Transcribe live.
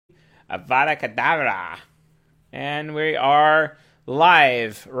Avada Kedavra. And we are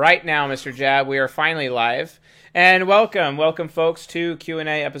live right now, Mr. Jab. We are finally live. And welcome, folks, to Q&A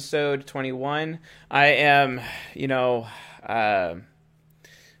episode 21. I am,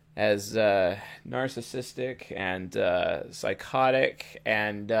 as narcissistic and psychotic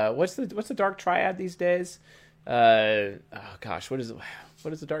and what's the dark triad these days? What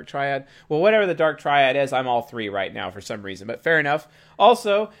is the dark triad? Well, whatever the dark triad is, I'm all three right now for some reason, but fair enough.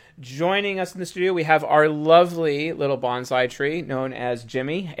 Also, joining us in the studio, we have our lovely little bonsai tree known as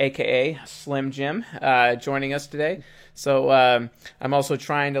Jimmy, aka Slim Jim, joining us today. So I'm also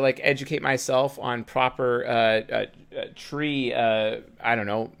trying to educate myself on proper tree,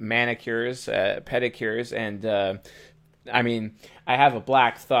 manicures, pedicures, and I have a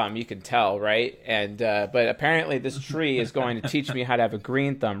black thumb, you can tell, right? And but apparently this tree is going to teach me how to have a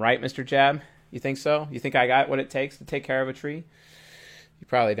green thumb, right, Mr. Jab? You think so? You think I got what it takes to take care of a tree? You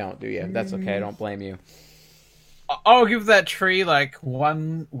probably don't, do you? That's okay. I don't blame you. I'll give that tree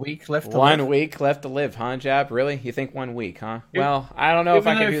 1 week left to live. 1 week left to live, huh, Jab? Really? You think 1 week, huh? Well, I don't know if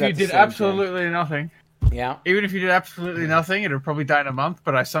I can do that. Even if you did absolutely nothing. Yeah. Even if you did absolutely nothing, it'll probably die in a month,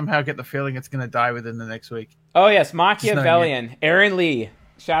 but I somehow get the feeling it's going to die within the next week. Oh, yes, Machiavellian. Aaron Lee.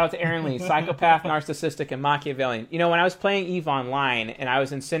 Shout out to Aaron Lee. Psychopath, narcissistic, and Machiavellian. You know, when I was playing EVE Online, and I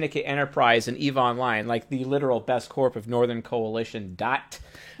was in Syndicate Enterprise and EVE Online, like the literal best corp of Northern Coalition,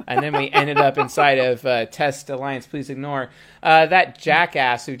 and then we ended up inside of Test Alliance, please ignore. That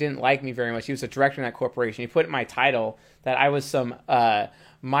jackass who didn't like me very much, he was a director in that corporation, he put in my title that I was some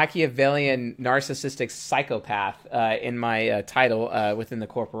Machiavellian narcissistic psychopath in my title within the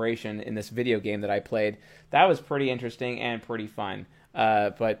corporation in this video game that I played. That was pretty interesting and pretty fun.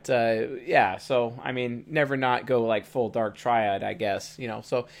 So never not go full dark triad, I guess,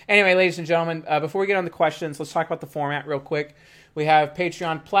 So anyway, ladies and gentlemen, before we get on the questions, let's talk about the format real quick. We have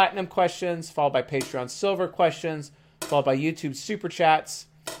Patreon Platinum questions, followed by Patreon Silver questions, followed by YouTube Super Chats,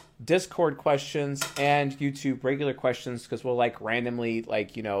 Discord questions, and YouTube regular questions, because we'll randomly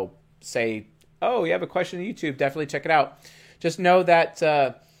say, oh, you have a question on YouTube, definitely check it out. Just know that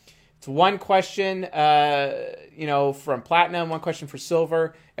it's one question from Platinum, one question for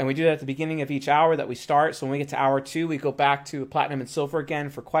Silver, and we do that at the beginning of each hour that we start. So when we get to hour 2, we go back to Platinum and Silver again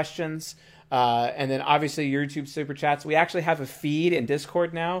for questions. And then obviously YouTube Super Chats. We actually have a feed in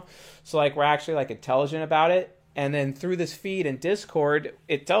Discord now, so we're actually intelligent about it. And then through this feed in Discord,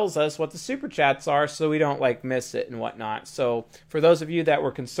 it tells us what the Super Chats are, so we don't miss it and whatnot. So for those of you that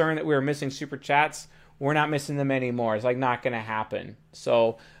were concerned that we were missing Super Chats, we're not missing them anymore. It's not going to happen.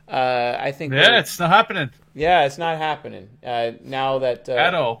 So I think it's not happening. Yeah, it's not happening now that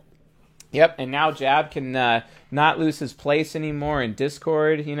at all. Yep, and now Jab can not lose his place anymore in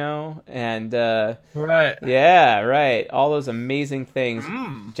Discord, and right. Yeah, right. All those amazing things.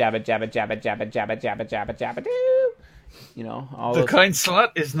 Jabba, jabba, jabba, jabba, jabba, jabba, jabba, jabba, doo. All the coin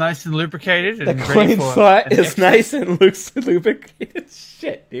slot is nice and lubricated. The coin slot is nice and lubricated.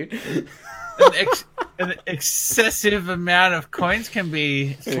 Shit, dude. An excessive amount of coins can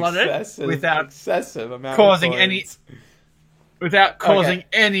be slotted without causing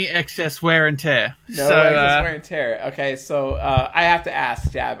any excess wear and tear. No excess wear and tear. Okay, so I have to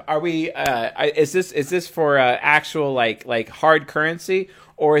ask, Jab, are we? Is this for actual hard currency,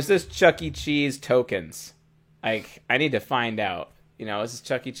 or is this Chuck E. Cheese tokens? I need to find out. Is this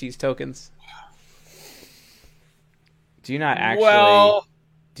Chuck E. Cheese tokens? Do you not actually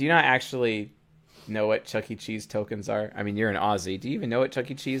know what Chuck E. Cheese tokens are? I mean, you're an Aussie. Do you even know what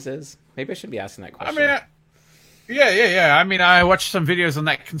Chuck E. Cheese is? Maybe I shouldn't be asking that question. Yeah. I mean, I watched some videos on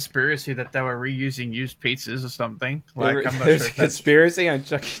that conspiracy that they were reusing used pizzas or something. There's a conspiracy on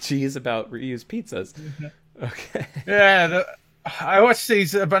Chuck E. Cheese about reused pizzas. Okay. Yeah, I watched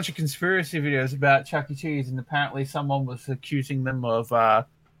a bunch of conspiracy videos about Chuck E. Cheese, and apparently someone was accusing them of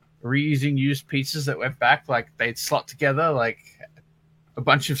reusing used pizzas that went back. They'd slot together a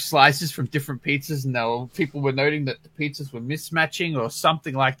bunch of slices from different pizzas, and people were noting that the pizzas were mismatching or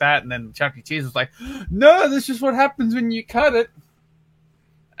something like that, and then Chuck E. Cheese was like, no, this is what happens when you cut it.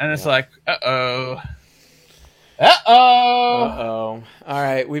 And it's uh-oh. All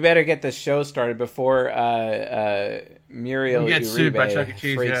right, we better get this show started before Muriel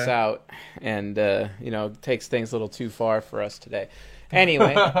Uribe freaks out and takes things a little too far for us today.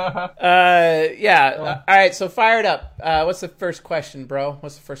 Anyway, All right, so fire it up. What's the first question, bro?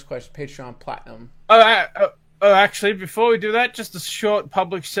 What's the first question? Patreon Platinum. Actually, before we do that, just a short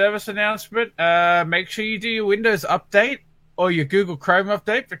public service announcement. Make sure you do your Windows update or your Google Chrome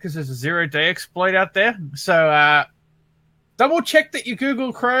update, because there's a 0-day exploit out there. So double check that your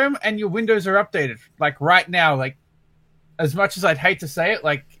Google Chrome and your Windows are updated, right now, as much as I'd hate to say it,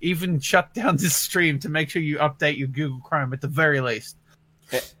 like, even shut down this stream to make sure you update your Google Chrome at the very least.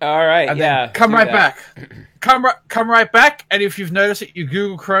 All right, And yeah. then come right back. Come right back. And if you've noticed that your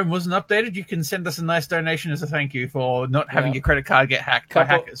Google Chrome wasn't updated, you can send us a nice donation as a thank you for not having your credit card get hacked by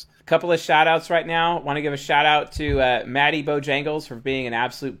hackers. Couple of shout outs right now. Want to give a shout out to Maddie Bojangles for being an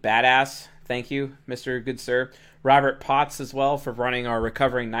absolute badass. Thank you, Mr. Good Sir. Robert Potts as well for running our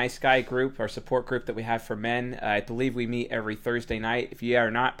Recovering Nice Guy group, our support group that we have for men. I believe we meet every Thursday night. If you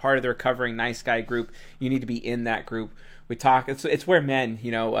are not part of the Recovering Nice Guy group, you need to be in that group. We talk. It's where men,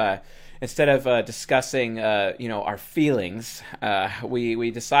 instead of discussing, our feelings,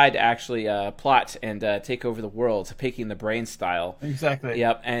 we decide to actually plot and take over the world, picking the brain style. Exactly.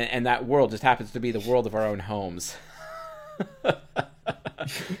 Yep, and that world just happens to be the world of our own homes.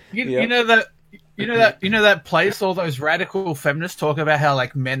 You know that place all those radical feminists talk about how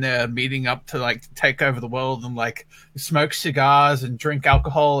like men are meeting up to like take over the world and like smoke cigars and drink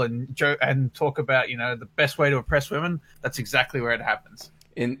alcohol and talk about the best way to oppress women. That's exactly where it happens.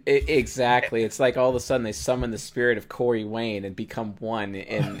 Exactly. It's like all of a sudden they summon the spirit of Corey Wayne and become one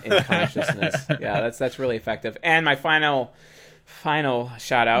in consciousness. Yeah, that's really effective. And my final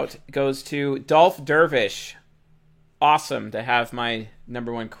shout out goes to Dolph Dervish. Awesome to have my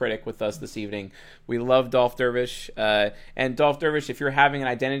number one critic with us this evening. We love Dolph Dervish. And Dolph Dervish, if you're having an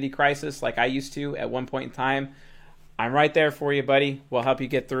identity crisis like I used to at one point in time, I'm right there for you, buddy. We'll help you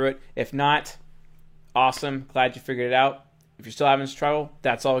get through it. If not, awesome. Glad you figured it out. If you're still having trouble,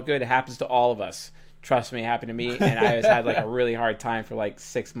 that's all good. It happens to all of us. Trust me, it happened to me. And I always had like a really hard time for like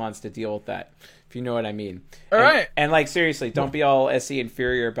 6 months to deal with that. If you know what I mean. All right. And like, seriously, don't be all SE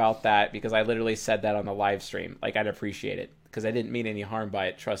inferior about that because I literally said that on the live stream. Like, I'd appreciate it because I didn't mean any harm by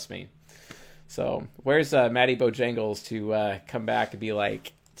it. Trust me. So where's Maddie Bojangles to come back and be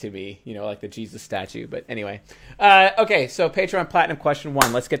like to me, like the Jesus statue. But anyway. Okay, so Patreon Platinum question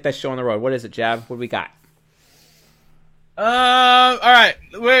 1. Let's get that show on the road. What is it, Jab? What do we got? All right.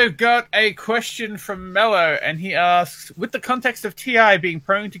 We've got a question from Mello, and he asks, with the context of TI being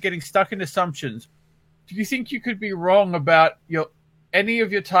prone to getting stuck in assumptions, do you think you could be wrong about any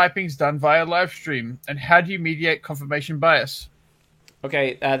of your typings done via live stream, and how do you mediate confirmation bias?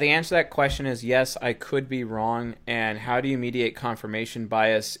 Okay, the answer to that question is yes, I could be wrong. And how do you mediate confirmation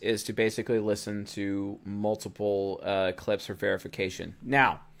bias is to basically listen to multiple clips for verification.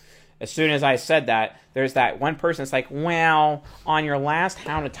 Now, as soon as I said that, there's that one person that's like, well, on your last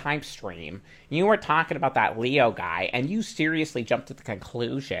How to Type stream, you were talking about that Leo guy, and you seriously jumped to the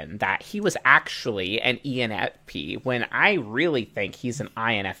conclusion that he was actually an ENFP, when I really think he's an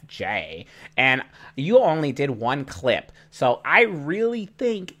INFJ, and you only did one clip. So I really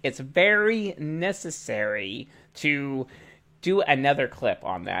think it's very necessary to do another clip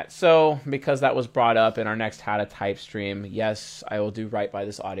on that. So, because that was brought up in our next How to Type stream, yes, I will do right by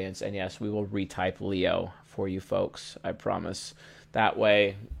this audience, and yes, we will retype Leo for you folks, I promise. That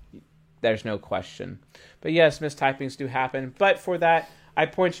way, there's no question. But yes, mistypings do happen. But for that, I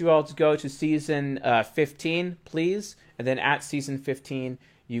point you all to go to season 15, please, and then at season 15,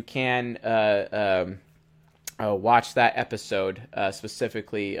 you can watch that episode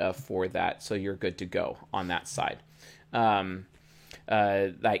specifically for that, so you're good to go on that side. How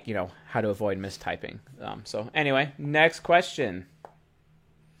to avoid mistyping. So anyway, next question.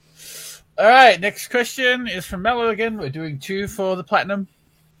 All right, next question is from Mello again. We're doing 2 for the platinum.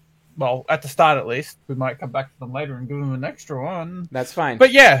 Well, at the start at least. We might come back to them later and give them an extra one. That's fine.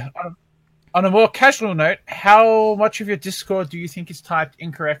 But yeah, on a more casual note, how much of your Discord do you think is typed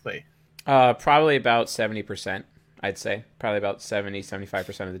incorrectly? Probably about 70%, I'd say. Probably about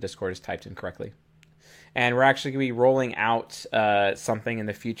 75% of the Discord is typed incorrectly. And we're actually going to be rolling out something in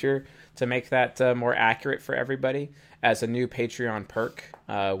the future to make that more accurate for everybody as a new Patreon perk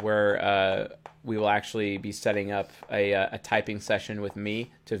where we will actually be setting up a typing session with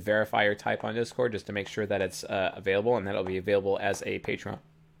me to verify your type on Discord just to make sure that it's available, and that'll be available as a Patreon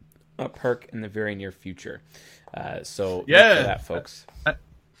perk in the very near future. So look for that, folks.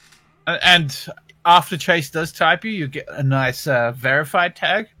 And after Chase does type you get a nice verified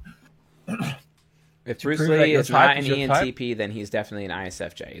tag. If Bruce Lee is not an ENTP, then he's definitely an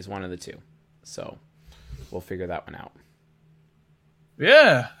ISFJ. He's one of the two. So we'll figure that one out.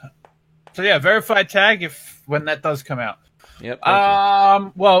 Yeah. So yeah, verified tag when that does come out. Yep.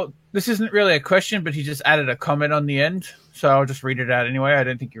 Well, this isn't really a question, but he just added a comment on the end, so I'll just read it out anyway. I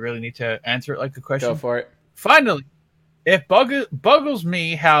don't think you really need to answer it like a question. Go for it. Finally, it boggles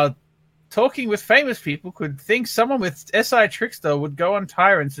me how talking with famous people could think someone with SI Trickster would go on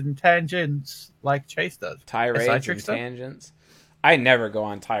tyrants and tangents like Chase does. Tirades and tangents. I never go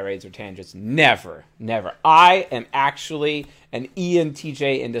on tirades or tangents. Never, never. I am actually an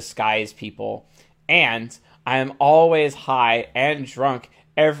ENTJ in disguise, people. And I am always high and drunk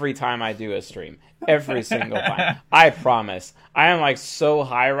every time I do a stream. Every single time. I promise. I am like so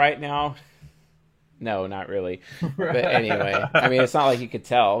high right now. No, not really. But anyway, I mean, it's not like you could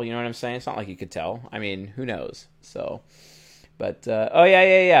tell. You know what I'm saying? It's not like you could tell. I mean, who knows? So, but, oh,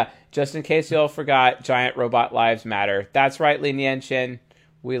 yeah. Just in case you all forgot, Giant Robot Lives Matter. That's right, Lin Yanchen.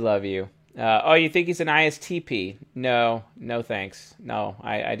 We love you. Oh, you think he's an ISTP? No, thanks. No,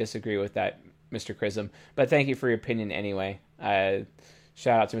 I disagree with that, Mr. Chrism. But thank you for your opinion anyway.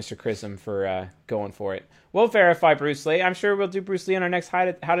 Shout out to Mr. Chrism for going for it. We'll verify Bruce Lee. I'm sure we'll do Bruce Lee on our next How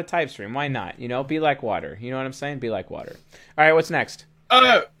to Type stream. Why not? You know, be like water. You know what I'm saying? Be like water. All right, what's next?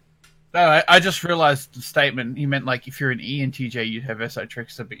 Oh, no, I just realized the statement. You meant like if you're an ENTJ, you'd have SI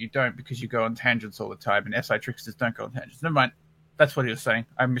Trickster, but you don't because you go on tangents all the time, and SI Tricksters don't go on tangents. Never mind. That's what he was saying.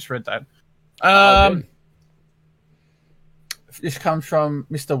 I misread that. This comes from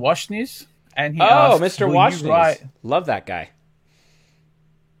Mr. Washneys, and he asks, Mr. Washneys. Love that guy.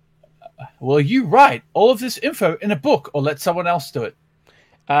 Will you write all of this info in a book or let someone else do it?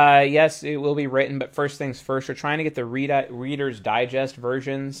 Yes, it will be written, but first things first, we're trying to get the Reader's Digest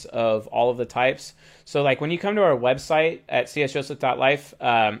versions of all of the types. So, like, when you come to our website at csjoseph.life,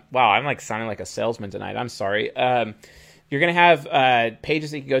 wow, I'm, like, sounding like a salesman tonight. I'm sorry. You're going to have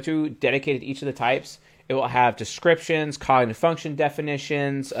pages that you can go to dedicated to each of the types. It will have descriptions, cognitive function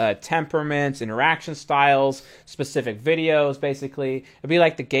definitions, temperaments, interaction styles, specific videos, basically. It'll be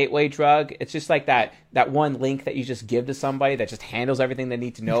like the gateway drug. It's just like that one link that you just give to somebody that just handles everything they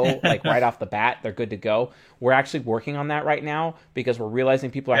need to know, like right off the bat. They're good to go. We're actually working on that right now because we're realizing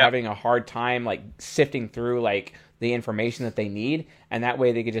people are having a hard time, like, sifting through, like, the information that they need, and that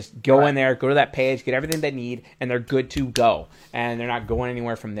way they could just go in there, go to that page, get everything they need, and they're good to go, and they're not going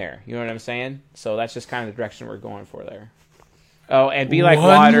anywhere from there. You know what I'm saying? So that's just kind of the direction we're going for there. Oh, and be like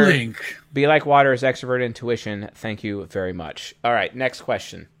water. Link. Be like water is extrovert intuition. Thank you very much. All right, next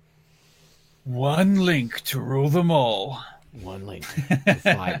question. One link to rule them all. One link to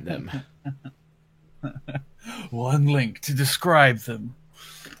find them. One link to describe them.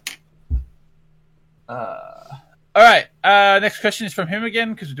 All right, next question is from him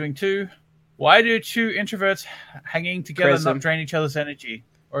again, because we're doing two. Why do two introverts hanging together not drain each other's energy?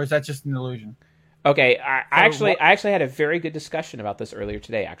 Or is that just an illusion? Okay, I actually had a very good discussion about this earlier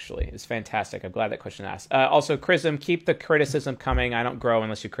today, actually. It's fantastic. I'm glad that question asked. Also, Chrism, keep the criticism coming. I don't grow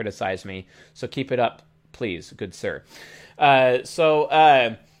unless you criticize me. So keep it up, please, good sir.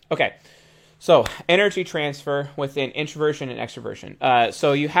 Okay. So, energy transfer within introversion and extroversion.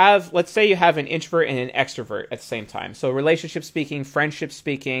 So let's say you have an introvert and an extrovert at the same time. So, relationship speaking, friendship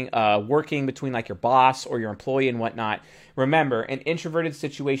speaking, working between like your boss or your employee and whatnot. Remember, an introverted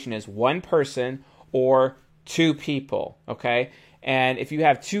situation is one person or two people, okay? And if you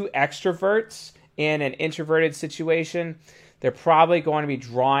have two extroverts in an introverted situation, they're probably going to be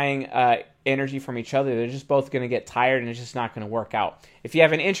drawing energy from each other. They're just both going to get tired, and it's just not going to work out. If you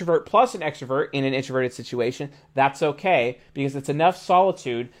have an introvert plus an extrovert in an introverted situation, that's okay, because it's enough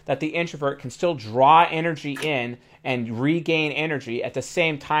solitude that the introvert can still draw energy in and regain energy at the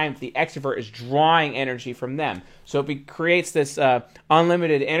same time the extrovert is drawing energy from them. So it creates this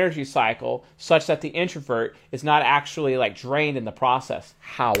unlimited energy cycle such that the introvert is not actually like drained in the process.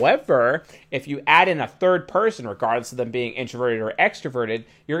 However, if you add in a third person, regardless of them being introverted or extroverted,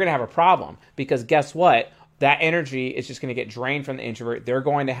 you're going to have a problem, because guess what? That energy is just going to get drained from the introvert. They're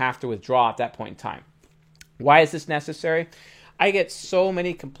going to have to withdraw at that point in time. Why is this necessary? I get so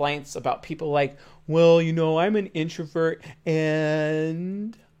many complaints about people like, well, you know, I'm an introvert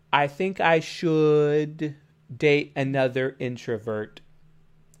and I think I should date another introvert.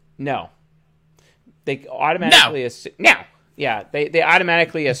 No. They automatically assume. No. Yeah, they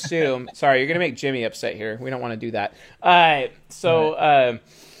automatically assume. Sorry, you're going to make Jimmy upset here. We don't want to do that.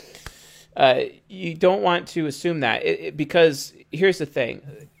 You don't want to assume that because here's the thing.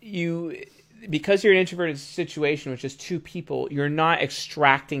 Because you're in an introverted situation with just two people, you're not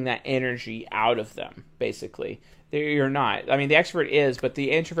extracting that energy out of them, basically. You're not. I mean, the extrovert is, but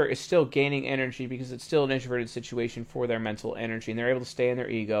the introvert is still gaining energy because it's still an introverted situation for their mental energy, and they're able to stay in their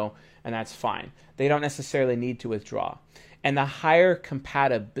ego, and that's fine. They don't necessarily need to withdraw. And the higher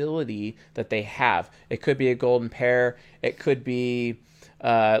compatibility that they have, it could be a golden pair, it could be,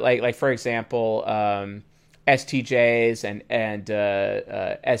 like for example, STJs and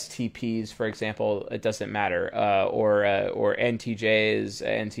STPs, for example, it doesn't matter, or NTJs,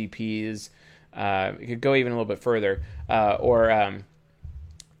 NTPs. It could go even a little bit further, or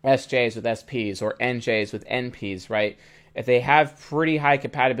SJs with SPs or NJs with NPs, right? If they have pretty high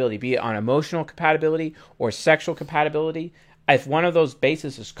compatibility, be it on emotional compatibility or sexual compatibility, if one of those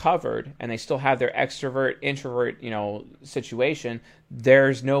bases is covered and they still have their extrovert introvert situation,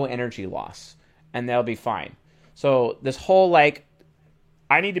 there's no energy loss and they'll be fine. So this whole like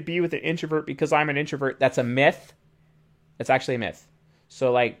I need to be with an introvert because I'm an introvert, that's a myth. It's actually a myth.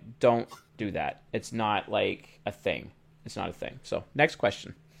 So like don't do that. It's not like a thing. It's not a thing. So next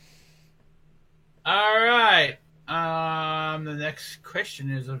question. All right. The next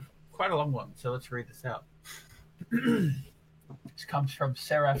question is quite a long one, so let's read this out. This comes from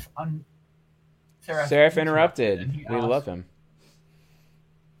Seraph Interrupted. We asks, love him.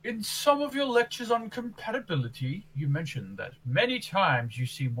 in some of your lectures on compatibility, you mentioned that many times you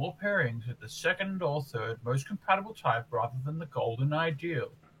see more pairings with the second or third most compatible type rather than the golden ideal.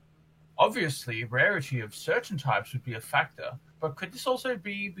 Obviously, rarity of certain types would be a factor, but could this also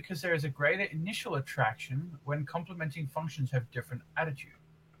be because there is a greater initial attraction when complementing functions have different attitude?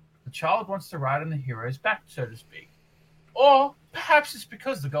 The child wants to ride on the hero's back, so to speak. Or perhaps it's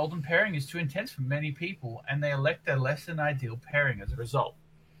because the golden pairing is too intense for many people and they elect their less than ideal pairing as a result.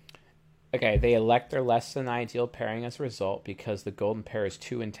 Okay, they elect their less than ideal pairing as a result because the golden pair is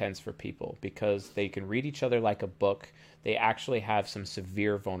too intense for people, because they can read each other like a book. They actually have some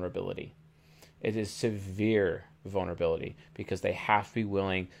severe vulnerability. It is severe vulnerability because they have to be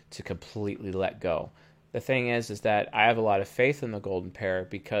willing to completely let go. The thing is that I have a lot of faith in the golden pair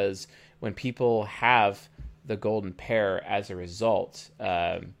because when people have the golden pair as a result,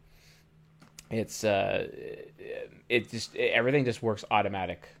 everything just works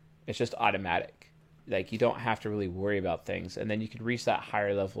automatic. It's just automatic. Like you don't have to really worry about things, and then you can reach that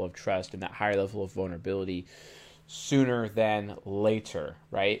higher level of trust and that higher level of vulnerability sooner than later,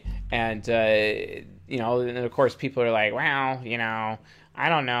 right? And and of course people are like, well, I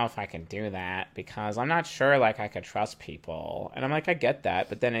don't know if I can do that because I'm not sure like I could trust people. And I'm like, I get that,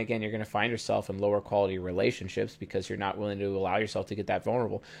 but then again, you're going to find yourself in lower quality relationships because you're not willing to allow yourself to get that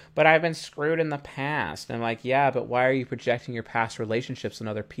vulnerable. But I've been screwed in the past. And I'm like, yeah, but why are you projecting your past relationships on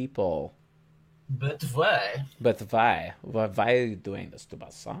other people? But why? But why? Why are you doing this to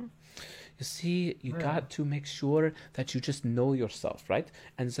us, huh? You see, you got to make sure that you just know yourself, right?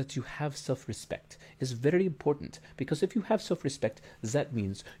 And that you have self-respect is very important, because if you have self-respect, that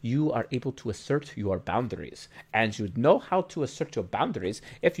means you are able to assert your boundaries. And you'd know how to assert your boundaries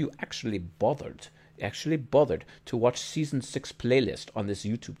if you actually bothered to watch season 6 playlist on this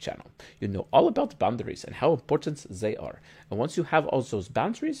YouTube channel. You know all about boundaries and how important they are. And once you have all those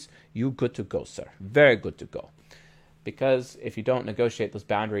boundaries, you're good to go, sir. Very good to go. Because if you don't negotiate those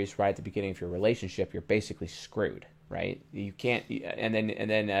boundaries right at the beginning of your relationship, you're basically screwed, right? You can't. And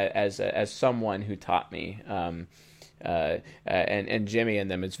then as someone who taught me, and Jimmy and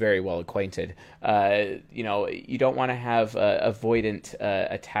them is very well acquainted. You don't want to have avoidant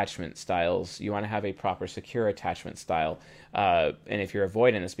attachment styles. You want to have a proper secure attachment style. And if you're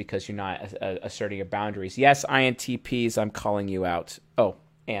avoidant, it's because you're not asserting your boundaries. Yes, INTPs, I'm calling you out. Oh,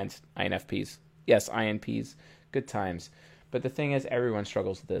 and INFPs. Yes, INPs. Good times. But the thing is, everyone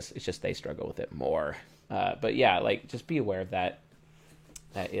struggles with this. It's just they struggle with it more. But yeah, like just be aware of that.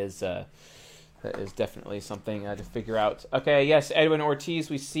 That is definitely something to figure out. Okay, yes, Edwin Ortiz,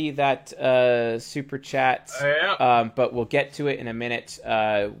 we see that super chat. But we'll get to it in a minute.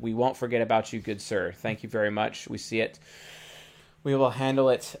 We won't forget about you, good sir. Thank you very much. We see it. We will handle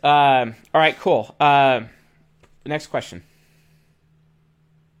it. All right, cool. Next question.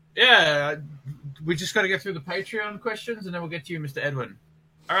 Yeah, we just got to get through the Patreon questions, and then we'll get to you, Mr. Edwin.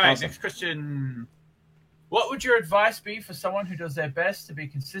 All right, Awesome. Next question. What would your advice be for someone who does their best to be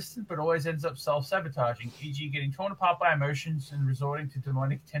consistent but always ends up self-sabotaging, e.g. getting torn apart by emotions and resorting to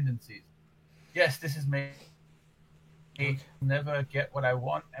demonic tendencies? Yes, this is me. I never get what I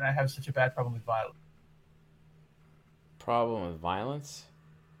want, and I have such a bad problem with violence. Problem with violence?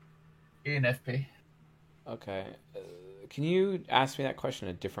 ENFP. Okay. Can you ask me that question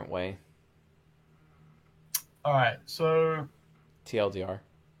a different way? All right, so TLDR.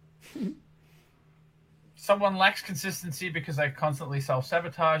 Someone lacks consistency because they're constantly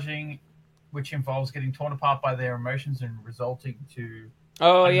self-sabotaging, which involves getting torn apart by their emotions and resulting to...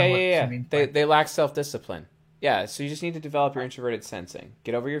 Oh, yeah. They lack self-discipline. Yeah, so you just need to develop your introverted sensing.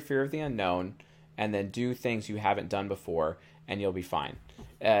 Get over your fear of the unknown, and then do things you haven't done before, and you'll be fine.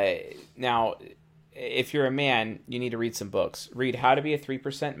 Now, if you're a man, you need to read some books. Read How to Be a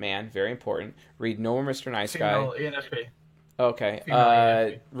 3% Man, very important. Read No More Mr. Nice Female Guy. ENFP.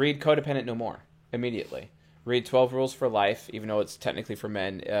 Okay. Read Codependent No More, immediately. Read 12 Rules for Life, even though it's technically for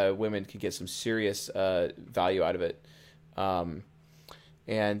men. Women can get some serious value out of it.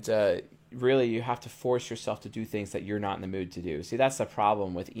 And really you have to force yourself to do things that you're not in the mood to do. See, that's the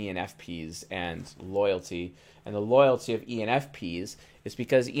problem with ENFPs and loyalty. And the loyalty of ENFPs is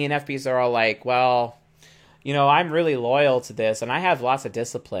because ENFPs are all like, well, I'm really loyal to this and I have lots of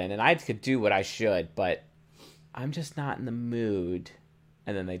discipline and I could do what I should, but I'm just not in the mood.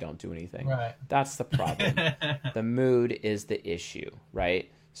 And then they don't do anything. Right. That's the problem. The mood is the issue,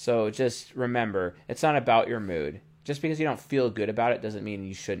 right? So just remember, it's not about your mood. Just because you don't feel good about it doesn't mean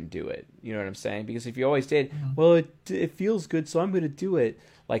you shouldn't do it. You know what I'm saying? Because if you always did, well, it feels good, so I'm going to do it,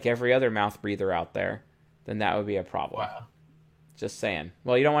 like every other mouth breather out there, then that would be a problem. Wow. Just saying.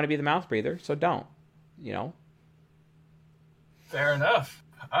 Well, you don't want to be the mouth breather, so don't. Fair enough.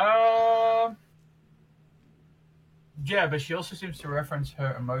 Yeah, but she also seems to reference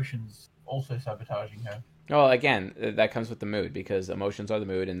her emotions also sabotaging her. Well, again, that comes with the mood, because emotions are the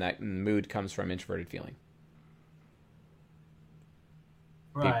mood, and that mood comes from introverted feeling.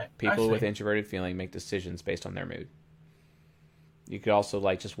 Right. People with introverted feeling make decisions based on their mood. You could also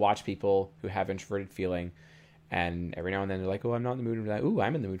just watch people who have introverted feeling, and every now and then they're like, "Oh, I'm not in the mood for that." "Ooh,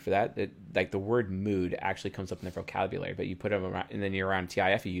 I'm in the mood for that." The word "mood" actually comes up in their vocabulary, but you put them around, and then you're around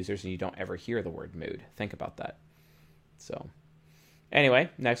TIFE users, and you don't ever hear the word "mood." Think about that. So, anyway,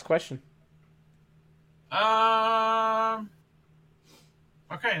 next question. Okay,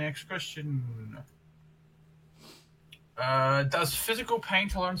 next question. Does physical pain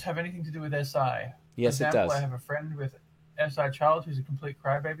tolerance have anything to do with SI? Yes, For example, it does. I have a friend with SI child who's a complete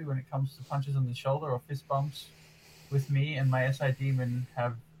crybaby when it comes to punches on the shoulder or fist bumps with me, and my SI demon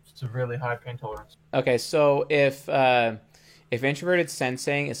have severely high pain tolerance. Okay, so if introverted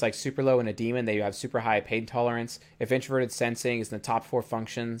sensing is super low in a demon, they have super high pain tolerance. If introverted sensing is in the top 4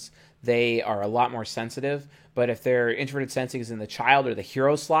 functions, they are a lot more sensitive. But if their introverted sensing is in the child or the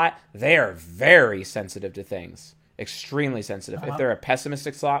hero slot, they are very sensitive to things. Extremely sensitive. If they're a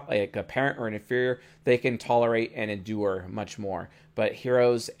pessimistic slot, like a parent or an inferior, they can tolerate and endure much more. But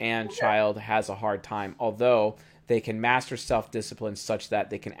heroes and child has a hard time, although they can master self-discipline such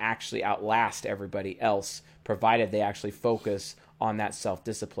that they can actually outlast everybody else, provided they actually focus on that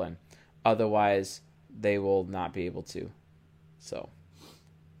self-discipline. Otherwise, they will not be able to. So.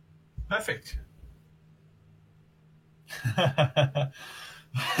 Perfect.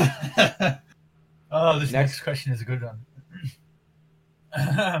 Oh, this next question is a good one.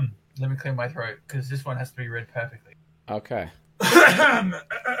 Let me clear my throat, because this one has to be read perfectly. Okay.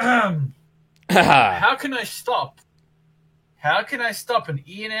 How can I stop an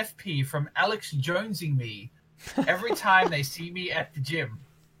ENFP from Alex Jonesing me every time they see me at the gym?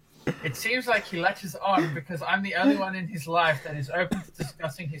 It seems like he latches on because I'm the only one in his life that is open to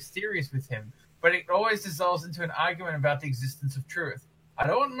discussing his theories with him, but it always dissolves into an argument about the existence of truth. I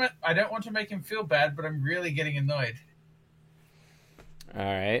don't want to make him feel bad, but I'm really getting annoyed. All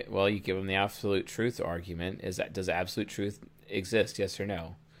right. Well, you give him the absolute truth argument. Does absolute truth exist? Yes or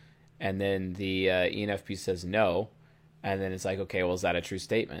no? And then the ENFP says no, and then it's like, okay, well, is that a true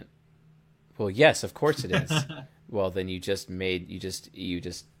statement? Well, yes, of course it is. Well, then you just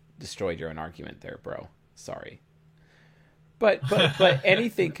destroyed your own argument there, bro. Sorry. But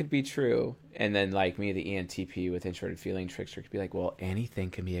anything could be true. And then like me, the ENTP with introverted feeling trickster could be like, well, anything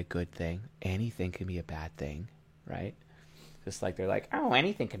can be a good thing. Anything can be a bad thing, right? Just like they're like, oh,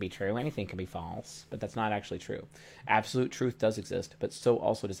 anything can be true. Anything can be false. But that's not actually true. Absolute truth does exist, but so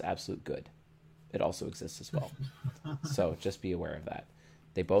also does absolute good. It also exists as well. So just be aware of that.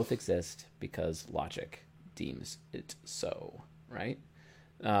 They both exist because logic deems it so, right?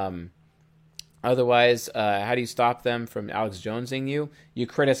 Otherwise, how do you stop them from Alex Jonesing you? You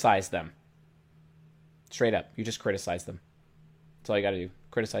criticize them. Straight up. You just criticize them. That's all you got to do.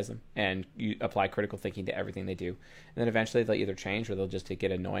 Criticize them. And you apply critical thinking to everything they do. And then eventually they'll either change or they'll just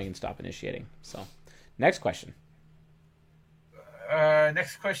get annoying and stop initiating. So, next question.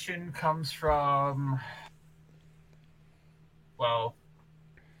 Next question comes from... Well,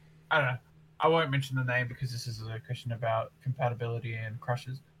 I don't know. I won't mention the name because this is a question about compatibility and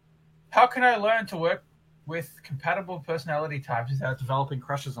crushes. How can I learn to work with compatible personality types without developing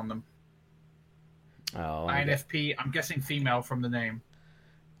crushes on them? Oh, INFP, I'm guessing female from the name.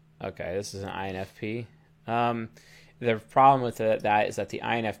 Okay, this is an INFP. The problem with that is that the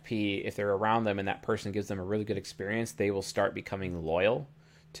INFP, if they're around them and that person gives them a really good experience, they will start becoming loyal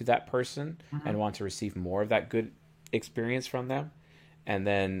to that person and want to receive more of that good experience from them. And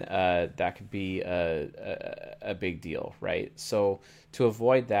then that could be a big deal, right? So to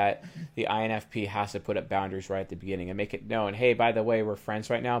avoid that, the INFP has to put up boundaries right at the beginning and make it known, hey, by the way, we're friends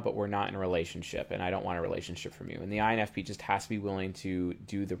right now, but we're not in a relationship, and I don't want a relationship from you. And the INFP just has to be willing to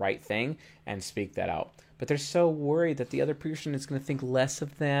do the right thing and speak that out. but they're so worried that the other person is going to think less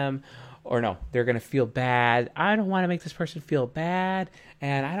of them, or no, they're going to feel bad. I don't want to make this person feel bad,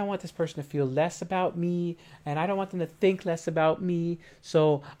 and I don't want this person to feel less about me, and I don't want them to think less about me.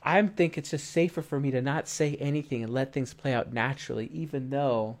 So I think it's just safer for me to not say anything and let things play out naturally, even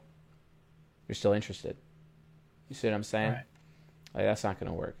though you're still interested. You see what I'm saying? Right. Like, that's not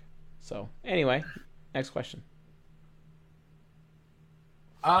going to work. So anyway, next question.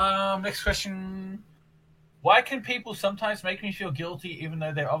 Next question. Why can people sometimes make me feel guilty even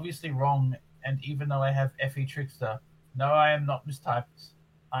though they're obviously wrong, and even though I have FE Trickster? No, I am not mistyped.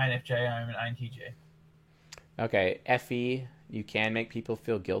 INFJ, I am an INTJ. Okay, FE, you can make people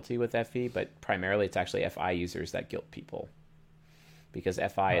feel guilty with FE, but primarily it's actually FI users that guilt people. Because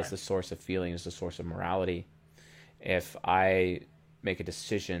FI is the source of feeling, is the source of morality. If I make a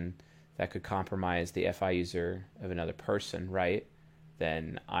decision that could compromise the FI user of another person, right,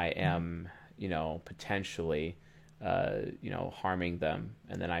 then I am, potentially, harming them,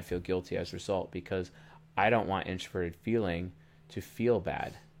 and then I feel guilty as a result, because I don't want introverted feeling to feel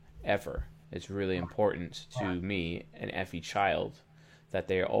bad, ever. It's really important to me, an FE child, that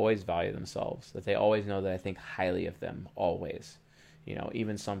they always value themselves, that they always know that I think highly of them, always.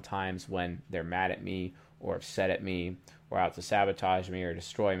 Even sometimes when they're mad at me or upset at me or out to sabotage me or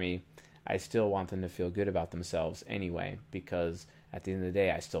destroy me, I still want them to feel good about themselves anyway, because at the end of the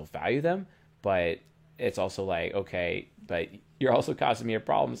day, I still value them, but it's also like, okay, but you're also causing me a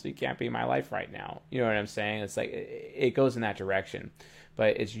problem, so you can't be in my life right now. You know what I'm saying? It's like, it goes in that direction.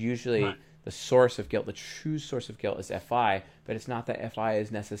 But it's usually the source of guilt, the true source of guilt is FI, but it's not that FI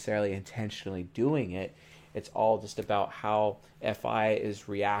is necessarily intentionally doing it. It's all just about how FI is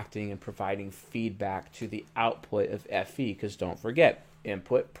reacting and providing feedback to the output of FE, because don't forget,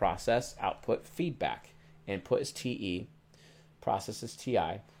 input, process, output, feedback. Input is TE, process is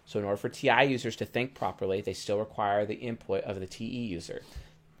TI. So in order for TI users to think properly, they still require the input of the TE user.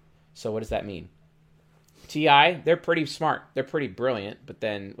 So what does that mean? TI, they're pretty smart. They're pretty brilliant, but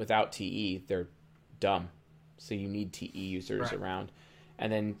then without TE, they're dumb. So you need TE users around.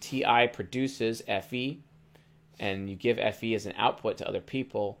 And then TI produces FE, and you give FE as an output to other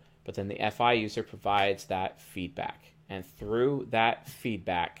people, but then the FI user provides that feedback. And through that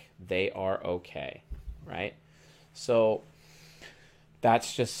feedback, they are okay, right? So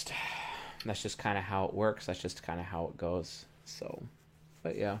that's just kind of how it works. That's just kind of how it goes. So,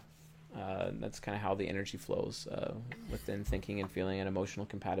 but yeah, that's kind of how the energy flows within thinking and feeling and emotional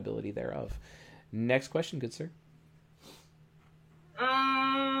compatibility thereof. Next question, good sir.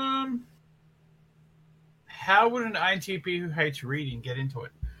 How would an INTP who hates reading get into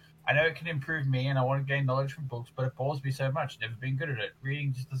it? I know it can improve me, and I want to gain knowledge from books, but it bores me so much. Never been good at it.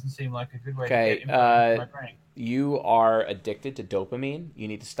 Reading just doesn't seem like a good way to get input into my brain. You are addicted to dopamine. You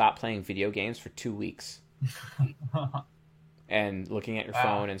need to stop playing video games for 2 weeks. And looking at your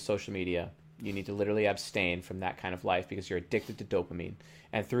phone and social media. You need to literally abstain from that kind of life, because you're addicted to dopamine.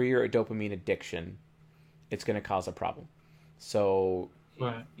 And through your dopamine addiction, it's going to cause a problem. So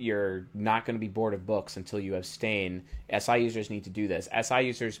you're not going to be bored of books until you abstain. SI users need to do this. SI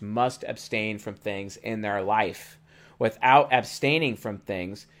users must abstain from things in their life. Without abstaining from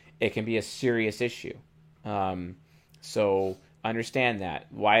things, it can be a serious issue. So understand that.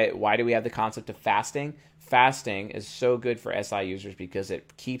 Why do we have the concept of fasting? Fasting is so good for SI users because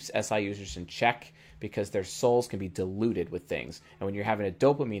it keeps SI users in check, because their souls can be diluted with things. And when you're having a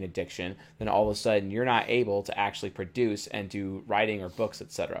dopamine addiction, then all of a sudden you're not able to actually produce and do writing or books,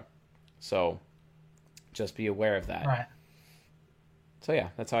 etc. So just be aware of that. Right. So yeah,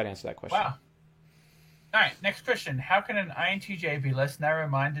 that's how I'd answer that question. Wow. All right, next question. How can an INTJ be less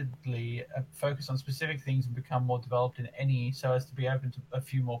narrow-mindedly focus on specific things and become more developed in any, so as to be open to a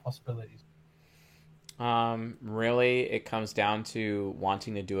few more possibilities? Really, it comes down to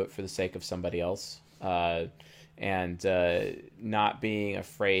wanting to do it for the sake of somebody else, and not being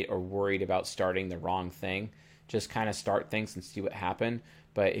afraid or worried about starting the wrong thing. Just kind of start things and see what happens.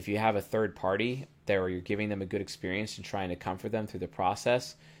 But if you have a third party there, where you're giving them a good experience and trying to comfort them through the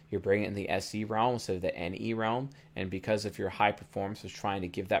process, you're bringing it in the SE realm instead of the NE realm. And because if your high performance was trying to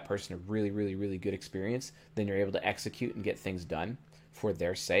give that person a really, really, really good experience, then you're able to execute and get things done for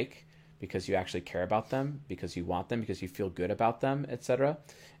their sake, because you actually care about them, because you want them, because you feel good about them, etc.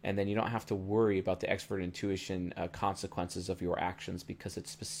 And then you don't have to worry about the expert intuition consequences of your actions, because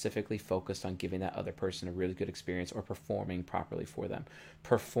it's specifically focused on giving that other person a really good experience or performing properly for them.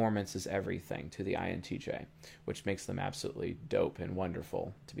 Performance is everything to the INTJ, which makes them absolutely dope and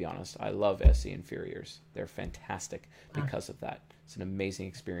wonderful, to be honest. I love SE Inferiors. They're fantastic because of that. It's an amazing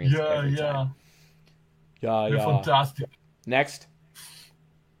experience every time. They're fantastic. Next.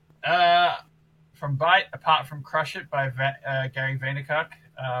 from Byte, apart from Crush It by Gary Vaynerchuk,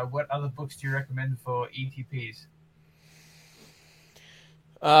 what other books do you recommend for ETPs?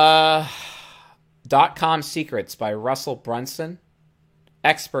 .com Secrets by Russell Brunson,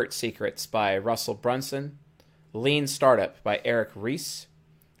 Expert Secrets by Russell Brunson, Lean Startup by Eric Ries,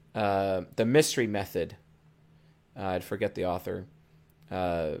 The Mystery Method, I'd forget the author,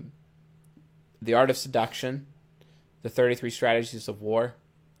 The Art of Seduction, The 33 Strategies of War,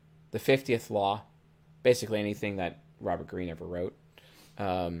 The 50th Law, basically anything that Robert Greene ever wrote,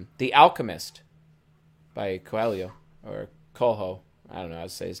 The Alchemist by Coelho, or Coelho, I don't know how to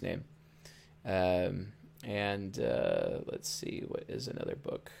say his name. And let's see, what is another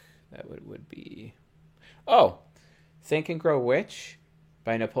book that would be? Oh, Think and Grow Rich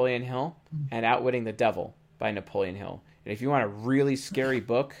by Napoleon Hill, and Outwitting the Devil by Napoleon Hill. And if you want a really scary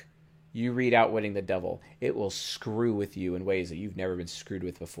book, you read Outwitting the Devil. It will screw with you in ways that you've never been screwed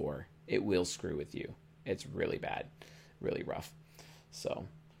with before. It will screw with you. It's really bad, really rough. So,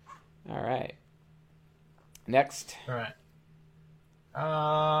 all right. Next. All right.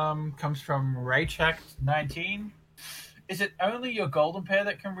 Comes from Raycheck19. Is it only your golden pair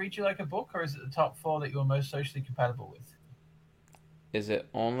that can read you like a book, or is it the top 4 that you're most socially compatible with? Is it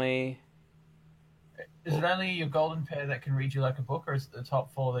only your golden pair that can read you like a book, or is it the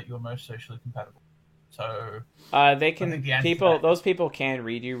top 4 that you're most socially compatible? So they can those people can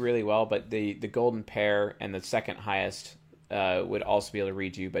read you really well, but the golden pair and the second highest would also be able to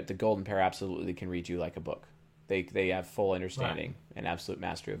read you, but the golden pair absolutely can read you like a book. They have full understanding and absolute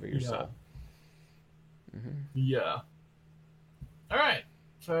mastery over your soul. Mm-hmm. Yeah. All right.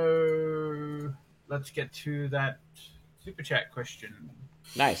 So let's get to that super chat question.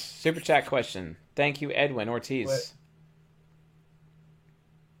 Nice. Super chat question. Thank you, Edwin Ortiz.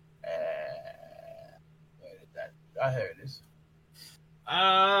 Where did that? Here it is.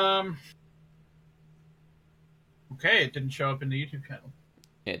 Okay, it didn't show up in the YouTube channel.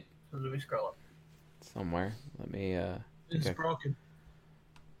 So let me scroll up. Somewhere. Let me. It's broken.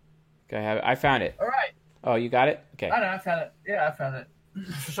 Okay, I found it. All right. Oh, you got it? Okay. I know, I found it. Yeah, I found it.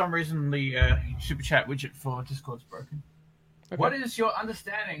 For some reason, the super chat widget for Discord's broken. Okay. What is your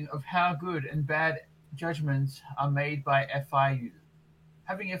understanding of how good and bad judgments are made by FI users?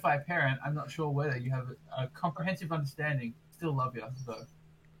 Having FI parent, I'm not sure whether you have a comprehensive understanding. Still love you, though.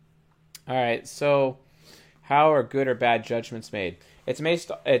 All right. So, how are good or bad judgments made? It's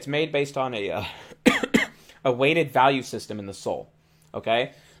made based on a a weighted value system in the soul.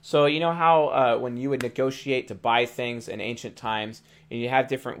 Okay. So you know how when you would negotiate to buy things in ancient times, and you have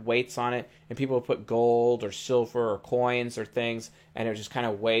different weights on it, and people would put gold or silver or coins or things, and it would just kind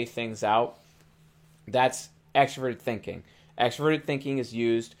of weigh things out. That's extroverted thinking. Extroverted thinking is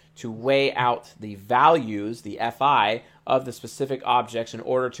used to weigh out the values, the FI, of the specific objects in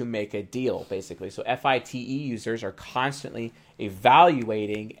order to make a deal, basically. So FITE users are constantly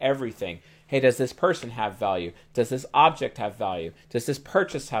evaluating everything. Hey, does this person have value? Does this object have value? Does this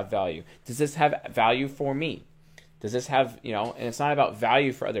purchase have value? Does this have value for me? Does this have, and it's not about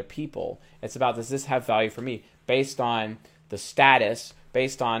value for other people. It's about, does this have value for me? Based on the status,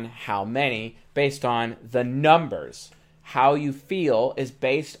 based on how many, based on the numbers. How you feel is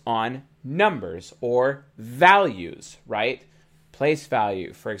based on numbers or values, right? Place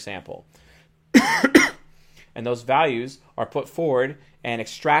value, for example. And those values are put forward and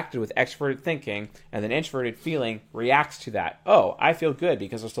extracted with extroverted thinking, and then introverted feeling reacts to that. Oh, I feel good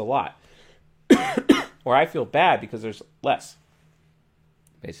because there's a lot. Or I feel bad because there's less,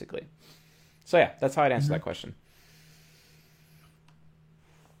 basically. So yeah, that's how I'd answer that question.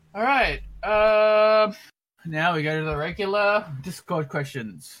 All right. Now we go to the regular Discord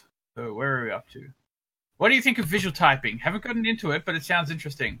questions. So where are we up to? What do you think of visual typing? Haven't gotten into it, but it sounds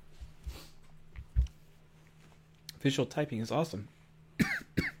interesting. Visual typing is awesome.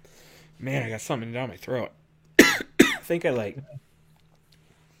 Man, I got something down my throat. I think I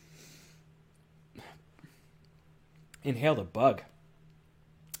inhaled a bug.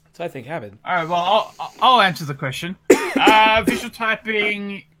 That's what I think happened. All right, well, I'll answer the question. Visual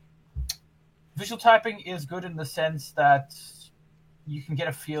typing is good in the sense that you can get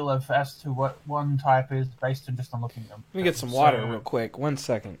a feel of as to what one type is based on just on looking at them. Let me get some water real quick. 1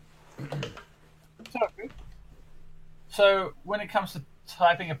 second. So when it comes to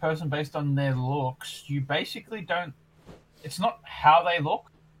typing a person based on their looks, you basically don't... It's not how they look.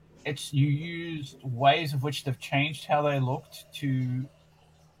 It's you use ways of which they've changed how they looked to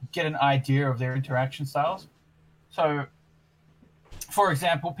get an idea of their interaction styles. So, for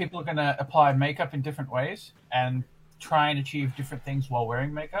example, people are going to apply makeup in different ways and try and achieve different things while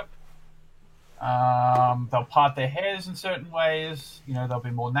wearing makeup. They'll part their hairs in certain ways. They'll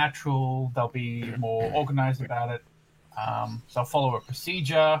be more natural. They'll be more organized about it. So they'll follow a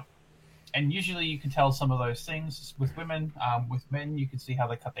procedure. And usually you can tell some of those things with women. With men, you can see how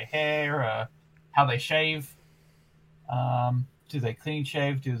they cut their hair, how they shave. Do they clean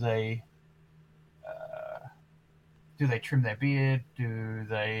shave? Do they trim their beard? Do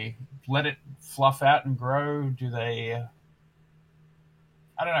they let it fluff out and grow? Do they...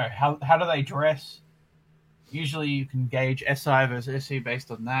 I don't know. How do they dress? Usually you can gauge SI versus SE based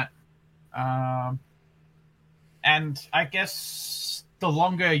on that. And I guess the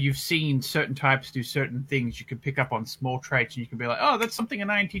longer you've seen certain types do certain things, you can pick up on small traits and you can be like, oh, that's something an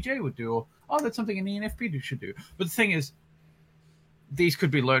INTJ would do, or oh, that's something an ENFP should do. But the thing is, these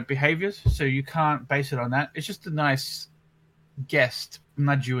could be learned behaviors, so you can't base it on that. It's just a nice guess to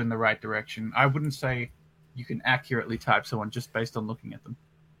nudge you in the right direction. I wouldn't say you can accurately type someone just based on looking at them.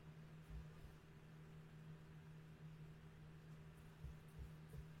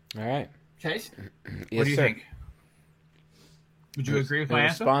 All right. Chase, Yes, what do you sir. think? Would you agree with In my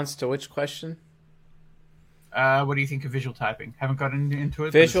answer? response to which question? What do you think of visual typing? Haven't gotten into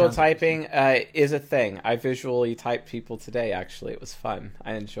it. Visual typing is a thing. I visually typed people today, actually. It was fun.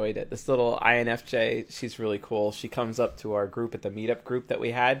 I enjoyed it. This little INFJ, she's really cool. She comes up to our group at the meetup group that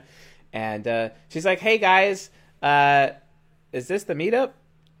we had, and she's like, hey, guys, is this the meetup?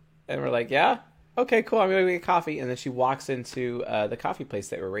 And we're like, yeah. Okay, cool. I'm going to get coffee. And then she walks into the coffee place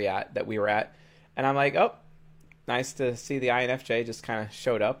that we were at. And I'm like, oh, nice to see the INFJ. Just kind of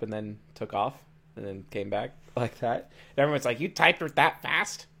showed up and then took off and then came back like that. And everyone's like, you typed it that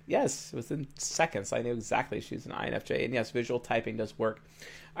fast? Yes, within seconds. I knew exactly she's an INFJ. And yes, visual typing does work.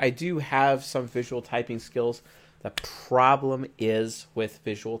 I do have some visual typing skills. The problem is with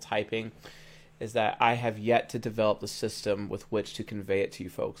visual typing is that I have yet to develop the system with which to convey it to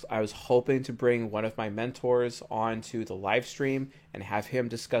you folks. I was hoping to bring one of my mentors onto the live stream and have him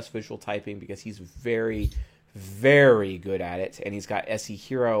discuss visual typing because he's very, very good at it, and he's got SE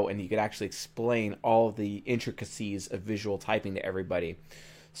Hero, and he could actually explain all of the intricacies of visual typing to everybody.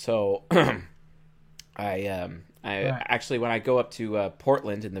 So actually, when I go up to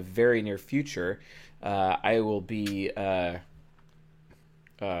Portland in the very near future, I will be...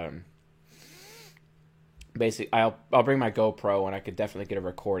 basically, I'll bring my GoPro and I could definitely get a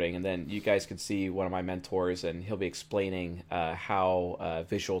recording, and then you guys can see one of my mentors, and he'll be explaining how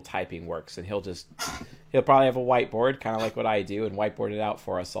visual typing works, and he'll probably have a whiteboard, kind of like what I do, and whiteboard it out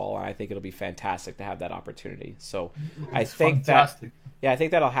for us all. And I think it'll be fantastic to have that opportunity. So I think fantastic. I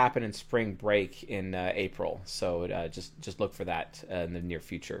think that'll happen in spring break in April. So just look for that in the near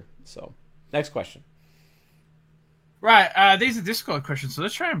future. So next question. Right, these are Discord questions, so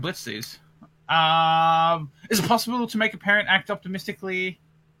let's try and blitz these. Is it possible to make a parent act optimistically,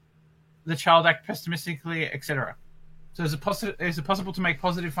 the child act pessimistically, etc.? So is it possible to make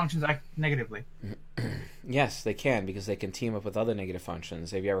positive functions act negatively? Yes, they can, because they can team up with other negative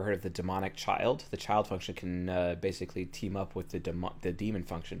functions. Have you ever heard of the demonic child? The child function can basically team up with the demon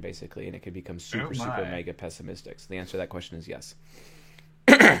function, basically, and it can become super mega pessimistic. So the answer to that question is yes.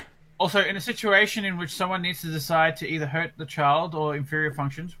 Also, in a situation in which someone needs to decide to either hurt the child or inferior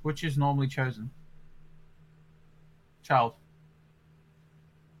functions, which is normally chosen? Child.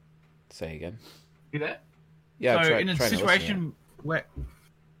 Say again. You there? Yeah. So in a situation where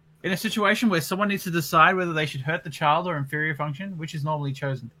someone needs to decide whether they should hurt the child or inferior function, which is normally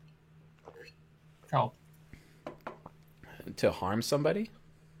chosen? Child. To harm somebody?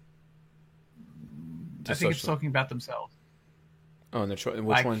 I think it's talking about themselves. Oh, and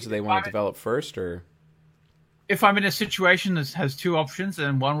which ones do they want to develop first, or? If I'm in a situation that has two options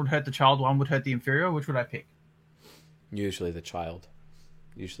and one would hurt the child, one would hurt the inferior, which would I pick? Usually the child.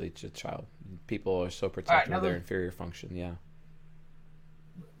 Usually it's the child. People are so protective of their inferior function, yeah.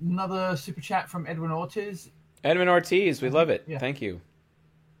 Another super chat from Edwin Ortiz. Edwin Ortiz, we love it. Yeah. Thank you.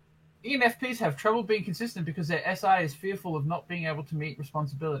 ENFPs have trouble being consistent because their SI is fearful of not being able to meet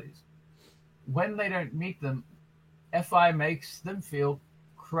responsibilities. When they don't meet them, FI makes them feel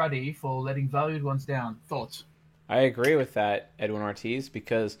cruddy for letting valued ones down. Thoughts? I agree with that, Edwin Ortiz,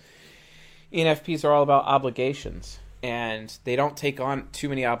 because ENFPs are all about obligations, and they don't take on too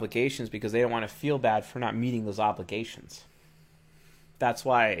many obligations because they don't want to feel bad for not meeting those obligations. That's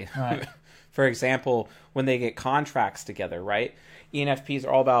why, for example, when they get contracts together, right? ENFPs are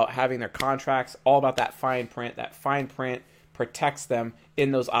all about having their contracts, all about that fine print. That fine print protects them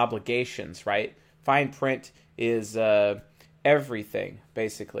in those obligations, right? Fine print is everything,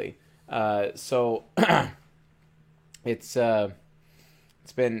 basically. So it's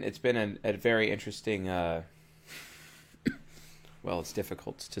been a very interesting. Well, it's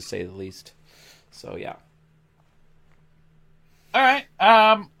difficult to say the least. So yeah. All right.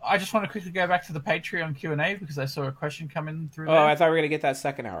 I just want to quickly go back to the Patreon Q&A because I saw a question come in through Oh, there. I thought we were gonna get that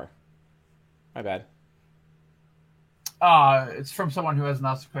second hour. My bad. It's from someone who hasn't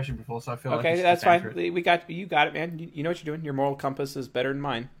asked a question before, so I feel like Okay, we should that's just answer fine. it. We got you. Got it, man. You know what you're doing. Your moral compass is better than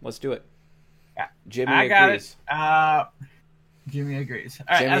mine. Let's do it. Yeah, Jimmy I got agrees. it. Jimmy agrees. All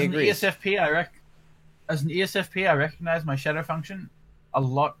right, Jimmy agrees. As an ESFP, I recognize my shadow function a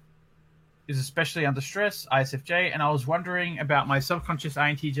lot is especially under stress, ISFJ, and I was wondering about my subconscious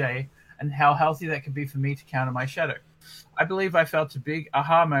INTJ and how healthy that could be for me to counter my shadow. I believe I felt a big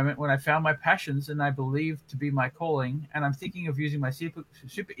aha moment when I found my passions and I believe to be my calling, and I'm thinking of using my super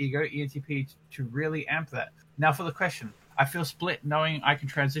ego, ENTP, to really amp that. Now for the question. I feel split knowing I can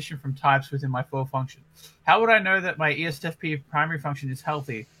transition from types within my full function. How would I know that my ESFP primary function is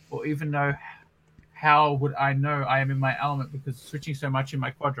healthy, or even know how would I know I am in my element because switching so much in my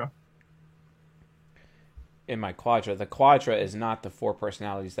quadra? In my quadra, the quadra is not the 4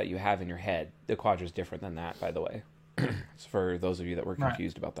 personalities that you have in your head. The quadra is different than that, by the way. It's for those of you that were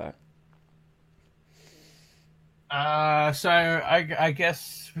confused about that. So I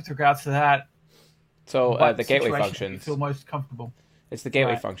guess with regards to that, so the gateway functions. You feel most comfortable. It's the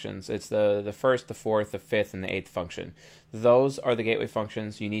gateway functions. It's the first, the fourth, the fifth, and the eighth function. Those are the gateway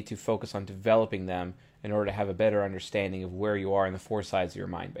functions. You need to focus on developing them in order to have a better understanding of where you are in the 4 sides of your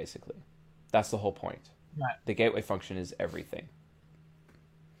mind, basically. That's the whole point. Right. The gateway function is everything.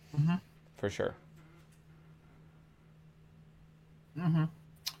 Mm-hmm. For sure. Mm-hmm.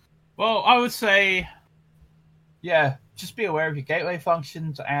 Well, I would say, yeah, just be aware of your gateway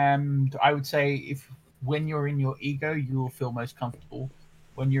functions, and I would say when you're in your ego, you will feel most comfortable.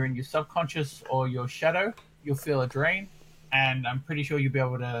 When you're in your subconscious or your shadow, you'll feel a drain, and I'm pretty sure you'll be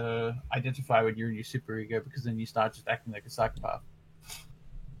able to identify when you're in your superego because then you start just acting like a psychopath.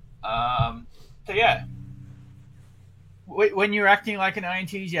 So yeah, when you're acting like an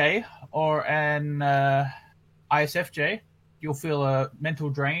INTJ or an ISFJ, you'll feel a mental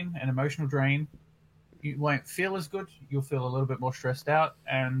drain, an emotional drain. You won't feel as good. You'll feel a little bit more stressed out,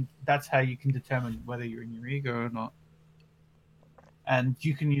 and that's how you can determine whether you're in your ego or not. And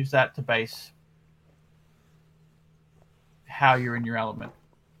you can use that to base how you're in your element.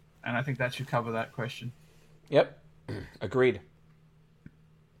 And I think that should cover that question. Yep. Agreed.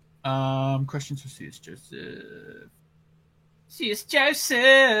 Questions for C.S. Joseph. C.S.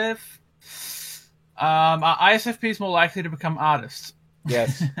 Joseph. ISFP is more likely to become artists.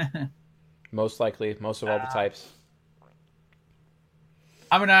 Yes. Most likely. Most of all the types.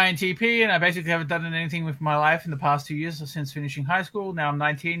 I'm an INTP, and I basically haven't done anything with my life in the past 2 years since finishing high school. Now I'm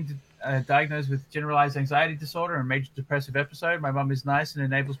 19, diagnosed with generalized anxiety disorder and a major depressive episode. My mum is nice and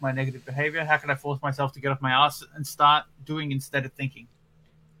enables my negative behavior. How can I force myself to get off my ass and start doing instead of thinking?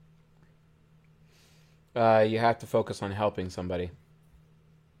 You have to focus on helping somebody.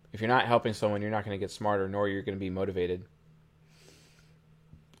 If you're not helping someone, you're not going to get smarter, nor you're going to be motivated.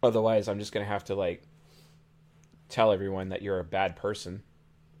 Otherwise, I'm just going to have to, tell everyone that you're a bad person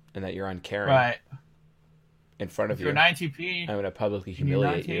and that you're uncaring in front of you. If you're an INTP, I'm going to publicly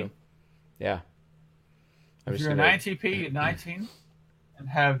humiliate you. Yeah. If you're an INTP at 19 and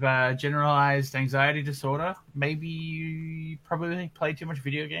have generalized anxiety disorder, maybe you probably play too much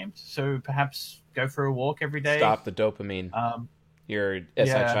video games. So perhaps go for a walk every day. Stop the dopamine. Your SI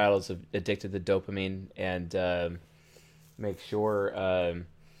child is addicted to dopamine, and make sure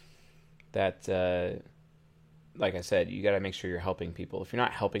that, like I said, you got to make sure you're helping people. If you're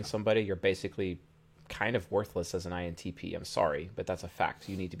not helping somebody, you're basically kind of worthless as an INTP. I'm sorry, but that's a fact.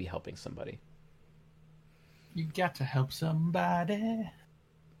 You need to be helping somebody. You got to help somebody.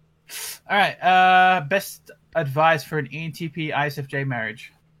 All right. Best advice for an ENTP ISFJ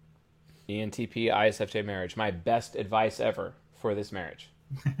marriage. ENTP ISFJ marriage. My best advice ever for this marriage.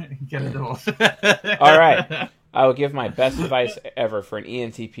 Get a divorce. All right. I will give my best advice ever for an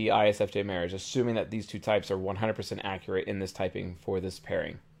ENTP ISFJ marriage, assuming that these two types are 100% accurate in this typing for this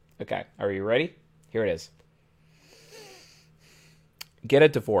pairing. Okay. Are you ready? Here it is. Get a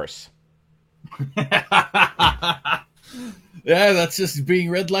divorce. Yeah, that's just being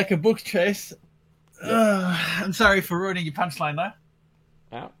read like a book, Chase. I'm sorry for ruining your punchline, though.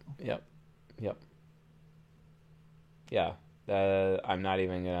 Oh, yep. Yeah. I'm not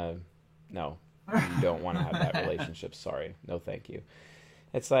even gonna... No. You don't want to have that relationship. Sorry. No, thank you.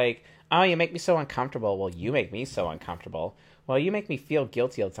 It's like, oh, you make me so uncomfortable. Well, you make me so uncomfortable. Well, you make me feel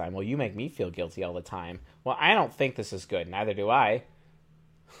guilty all the time. Well, you make me feel guilty all the time. Well, I don't think this is good. Neither do I.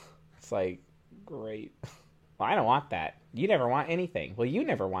 It's like, great. Well, I don't want that. You never want anything. Well, you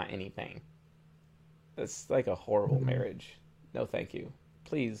never want anything. That's like a horrible marriage. No, thank you.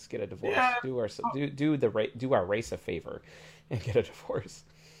 Please get a divorce. Yeah. Do our race a favor and get a divorce.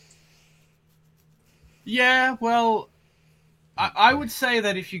 Yeah, well, I would say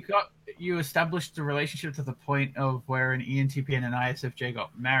that if you established the relationship to the point of where an ENTP and an ISFJ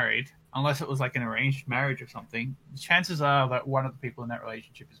got married, unless it was like an arranged marriage or something, chances are that one of the people in that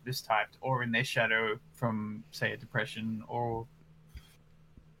relationship is mistyped or in their shadow from, say, a depression, or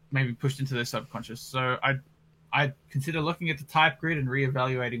maybe pushed into their subconscious. So I'd consider looking at the type grid and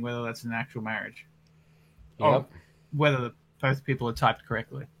reevaluating whether that's an actual marriage, or whether both people are typed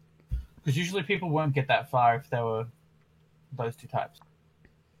correctly. Because usually people won't get that far if they were those two types.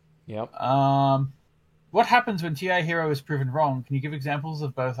 Yep. What happens when TI Hero is proven wrong? Can you give examples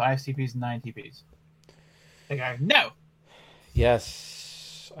of both ISTPs and INTPs? They go, no!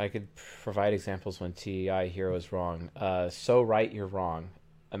 Yes, I could provide examples when TI Hero is wrong. So right, you're wrong.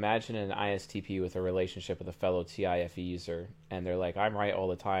 Imagine an ISTP with a relationship with a fellow TIFE user, and they're like, I'm right all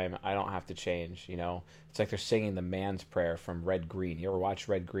the time. I don't have to change, you know? It's like they're singing the man's prayer from Red Green. You ever watch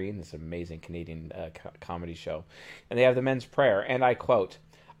Red Green? This amazing Canadian comedy show. And they have the men's prayer, and I quote,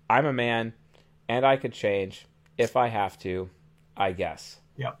 I'm a man, and I could change if I have to, I guess.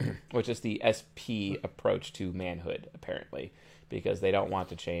 Yep. Which is the SP approach to manhood, apparently, because they don't want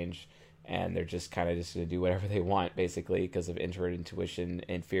to change, and they're just kind of just going to do whatever they want, basically, because of introvert, intuition,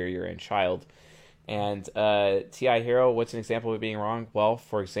 inferior, and child. And TI Hero, what's an example of it being wrong? Well,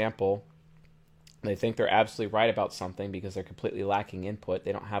 for example, they think they're absolutely right about something because they're completely lacking input.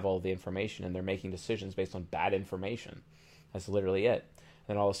 They don't have all the information, and they're making decisions based on bad information. That's literally it.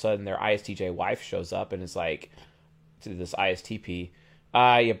 Then all of a sudden, their ISTJ wife shows up and is like, to this ISTP,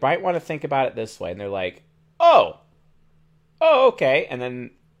 you might want to think about it this way. And they're like, oh, okay. And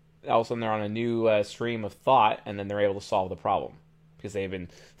then all of a sudden they're on a new stream of thought, and then they're able to solve the problem because they've been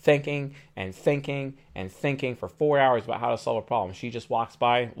thinking and thinking and thinking for 4 hours about how to solve a problem. She just walks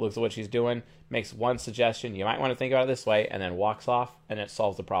by, looks at what she's doing, makes one suggestion, you might want to think about it this way, and then walks off, and it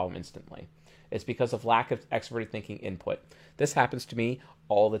solves the problem instantly. It's because of lack of extroverted thinking input. This happens to me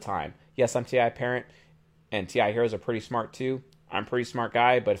all the time. Yes, I'm TI parent, and TI heroes are pretty smart too. I'm a pretty smart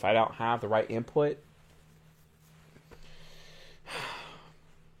guy, but if I don't have the right input,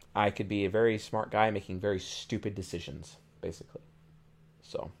 I could be a very smart guy making very stupid decisions, basically.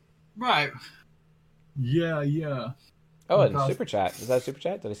 So. Right. Yeah. Oh, and super chat. Is that a super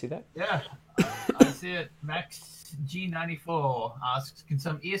chat? Did I see that? Yeah, I see it. Max G94 asks, can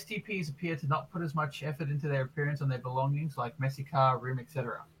some ESTPs appear to not put as much effort into their appearance on their belongings, like messy car, room,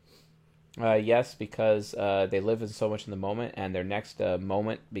 etc.? Yes, because they live in so much in the moment, and their next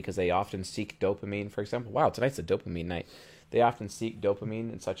moment, because they often seek dopamine, for example. Wow, tonight's a dopamine night. They often seek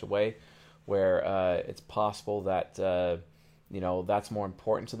dopamine in such a way where it's possible that that's more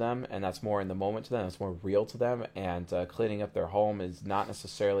important to them, and that's more in the moment to them, that's more real to them, and cleaning up their home is not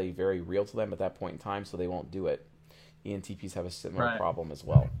necessarily very real to them at that point in time, so they won't do it. ENTPs have a similar problem as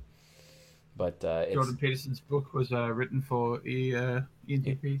well. But Jordan Peterson's book was written for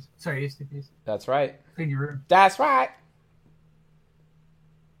ENTPs. Sorry, ESTPs. That's right. Clean your room. That's right.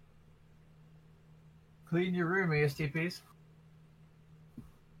 Clean your room, ESTPs.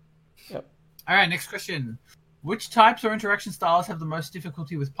 Yep. All right, next question. Which types or interaction styles have the most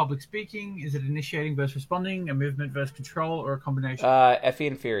difficulty with public speaking? Is it initiating versus responding, a movement versus control, or a combination? FE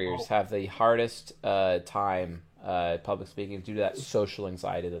inferiors have the hardest time public speaking due to that social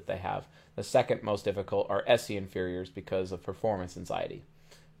anxiety that they have. The second most difficult are SE inferiors because of performance anxiety.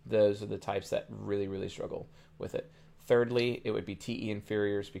 Those are the types that really, really struggle with it. Thirdly, it would be TE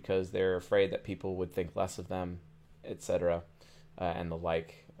inferiors because they're afraid that people would think less of them, etc., and the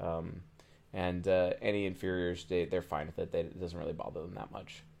like. And any inferiors, they're fine with it. It doesn't really bother them that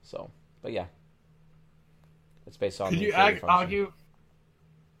much. So, but yeah, it's based on. Can you argue?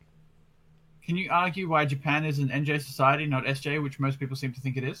 Can you argue why Japan is an NJ society, not SJ, which most people seem to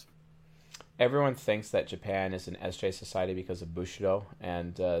think it is? Everyone thinks that Japan is an SJ society because of Bushido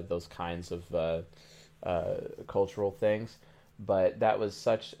and those kinds of cultural things. But that was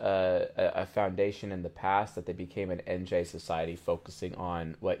such a foundation in the past that they became an NJ society, focusing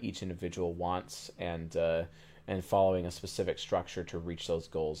on what each individual wants and following a specific structure to reach those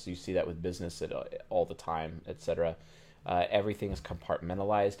goals. You see that with business all the time, etc. Everything is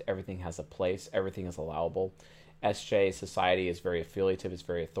compartmentalized. Everything has a place. Everything is allowable. SJ society is very affiliative. It's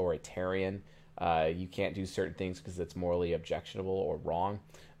very authoritarian. You can't do certain things because it's morally objectionable or wrong.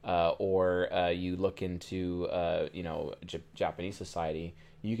 Or you look into Japanese society,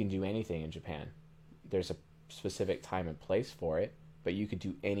 you can do anything in Japan. There's a specific time and place for it, but you could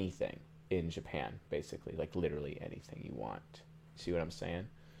do anything in Japan, basically, like literally anything you want. See what I'm saying?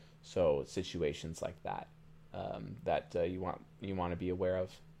 So situations like that. that you want to be aware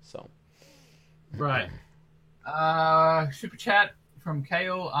of. So, Right. Super chat from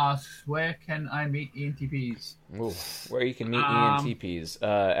Kale asks, "Where can I meet ENTPs?" ooh, where you can meet ENTPs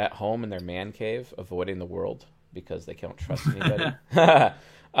at home in their man cave, avoiding the world because they can't trust anybody.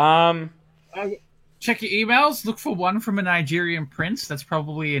 Check your emails. Look for one from a Nigerian prince. That's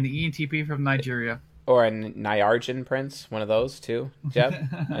probably an ENTP from Nigeria. Or a Nyarjan prince, one of those too, Jeb?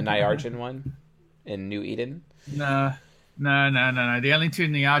 A Nyarjan one in New Eden? No. The only two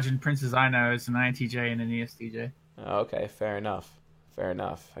Nyarjan princes I know is an INTJ and an ESTJ. Okay, fair enough. I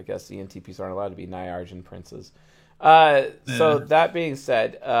guess ENTPs aren't allowed to be Nyarjan princes. So that being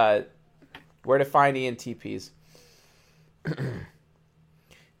said, where to find ENTPs?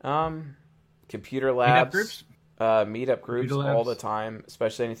 Computer labs. Meetup groups all the time,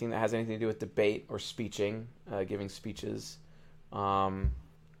 especially anything that has anything to do with debate or speeching, giving speeches.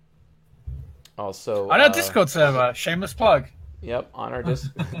 Also, on our Discord server, shameless plug. Yep, on our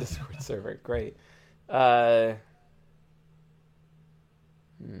Discord server. Great. You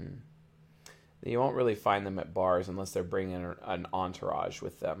won't really find them at bars unless they're bringing an entourage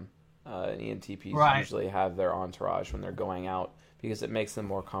with them. ENTPs usually have their entourage when they're going out because it makes them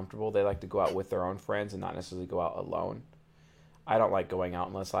more comfortable. They like to go out with their own friends and not necessarily go out alone. I don't like going out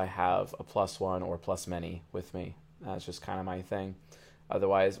unless I have a +1 or +many with me. That's just kind of my thing.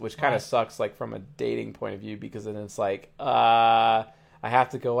 Otherwise, which kind of sucks, like from a dating point of view, because then it's like, I have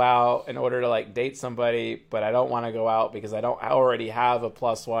to go out in order to like date somebody, but I don't want to go out because I already have a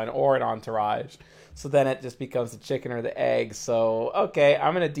 +1 or an entourage. So then it just becomes the chicken or the egg. So okay,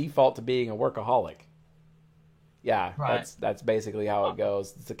 I'm gonna default to being a workaholic. Yeah, that's basically how it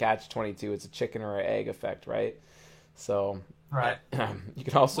goes. It's a catch-22. It's a chicken or an egg effect, right? So you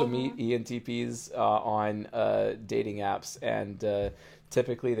can also meet ENTPs on dating apps, and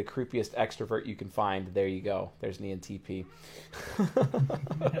typically the creepiest extrovert you can find. There you go. There's an ENTP.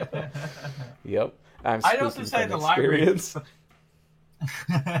 Yep. I'd also say the library.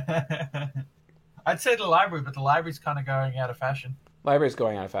 I'd say the library, but the library's kind of going out of fashion. Library's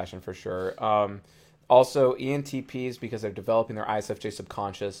going out of fashion for sure. Also, ENTPs, because they're developing their ISFJ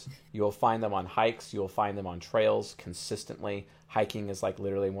subconscious, you'll find them on hikes. You'll find them on trails consistently. Hiking is like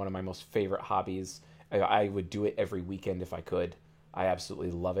literally one of my most favorite hobbies. I would do it every weekend if I could. I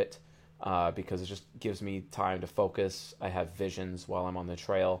absolutely love it because it just gives me time to focus. I have visions while I'm on the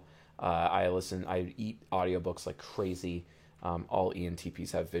trail. I eat audiobooks like crazy. All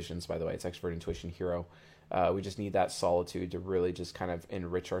ENTPs have visions, by the way. It's Expert Intuition Hero. We just need that solitude to really just kind of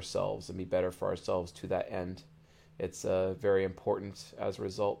enrich ourselves and be better for ourselves to that end. It's very important as a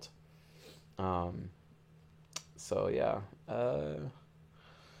result. So yeah.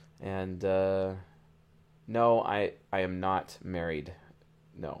 No, I am not married.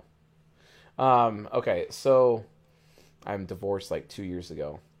 No. Okay, so I'm divorced like 2 years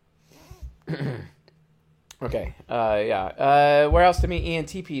ago. Okay, yeah. Where else to meet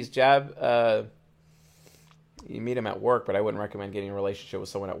ENTPs, Jab? You meet them at work, but I wouldn't recommend getting a relationship with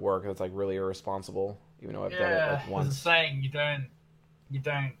someone at work. That's like really irresponsible, even though I've done it like once. There's a saying, you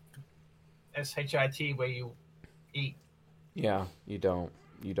don't SHIT where you eat. Yeah, you don't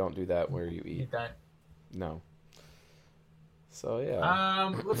do that where you eat. You don't. No. So yeah.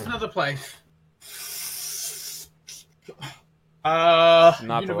 What's another place?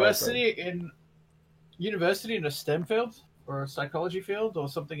 University in a STEM field or a psychology field or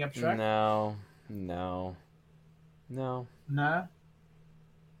something abstract? No.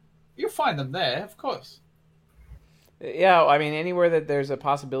 You'll find them there, of course. Yeah, I mean, anywhere that there's a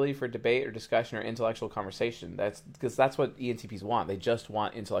possibility for debate or discussion or intellectual conversation. That's what ENTPs want. They just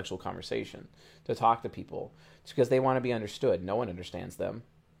want intellectual conversation, to talk to people. It's because they want to be understood. No one understands them.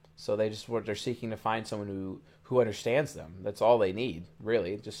 So they're seeking to find someone who understands them. That's all they need,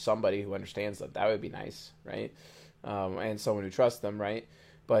 really. Just somebody who understands them. That would be nice, right? And someone who trusts them, right?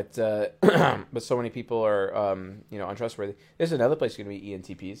 But but so many people are untrustworthy. There's another place you're going to meet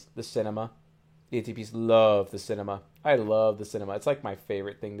ENTPs, the cinema. ENTPs love the cinema. I love the cinema. It's like my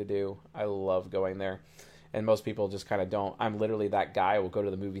favorite thing to do. I love going there. And most people just kind of don't. I'm literally that guy who will go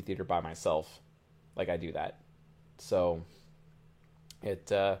to the movie theater by myself. Like, I do that. So,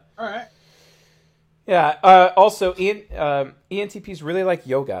 all right. Yeah. Also, ENTPs really like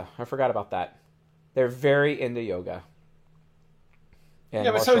yoga. I forgot about that. They're very into yoga.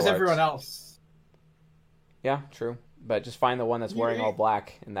 Yeah, but so is everyone else. Yeah, true. But just find the one that's wearing all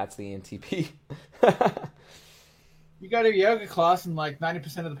black, and that's the ENTP. You go to a yoga class, and like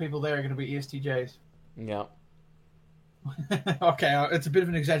 90% of the people there are going to be ESTJs. Yeah. Okay, it's a bit of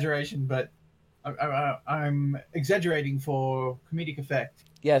an exaggeration, but I'm exaggerating for comedic effect.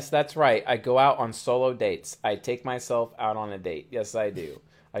 Yes, that's right. I go out on solo dates. I take myself out on a date. Yes, I do.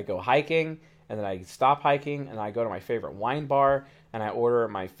 I go hiking, and then I stop hiking, and I go to my favorite wine bar, and I order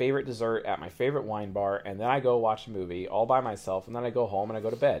my favorite dessert at my favorite wine bar, and then I go watch a movie all by myself, and then I go home and I go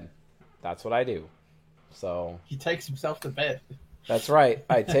to bed. That's what I do. So He takes himself to bed. that's right.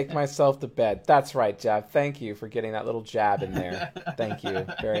 I take myself to bed. That's right, Jab. Thank you for getting that little jab in there. Thank you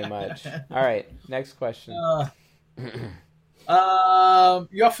very much. All right, next question. You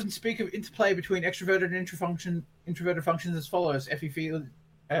often speak of interplay between extroverted and introverted functions as follows: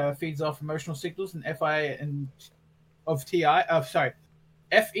 feeds off emotional signals, and FE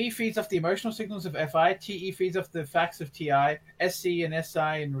feeds off the emotional signals of FI. TE feeds off the facts of TI. SC and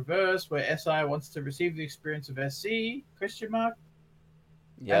SI in reverse, where SI wants to receive the experience of SC? Question mark.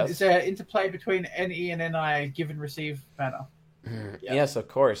 Yes. And is there interplay between NE and NI give and receive manner? Yes, of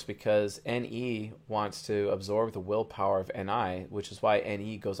course, because NE wants to absorb the willpower of NI, which is why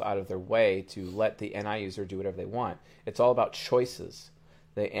NE goes out of their way to let the NI user do whatever they want. It's all about choices.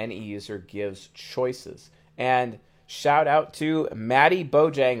 The NE user gives choices. And shout out to Maddie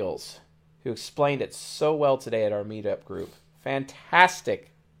Bojangles, who explained it so well today at our meetup group. Fantastic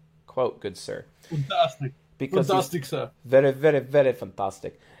quote, good sir. Fantastic. Because fantastic, sir. Very, very, very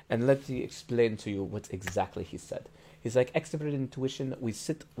fantastic. And let me explain to you what exactly he said. He's like, extroverted intuition, we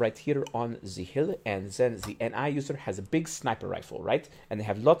sit right here on the hill, and then the NI user has a big sniper rifle, right? And they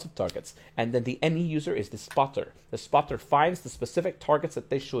have lots of targets. And then the NE user is the spotter. The spotter finds the specific targets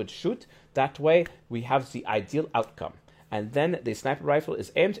that they should shoot. That way, we have the ideal outcome. And then the sniper rifle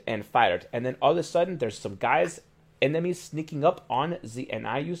is aimed and fired. And then all of a sudden, there's some guys, enemies sneaking up on the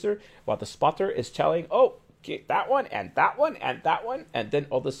NI user, while the spotter is telling, oh, okay, that one, and that one, and that one. And then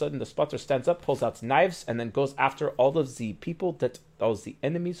all of a sudden the spotter stands up, pulls out knives, and then goes after all of the people those the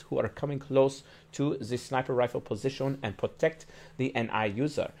enemies who are coming close to the sniper rifle position and protect the NI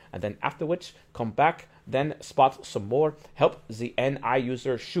user. And then after which, come back, then spot some more, help the NI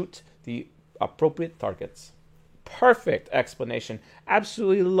user shoot the appropriate targets. Perfect explanation.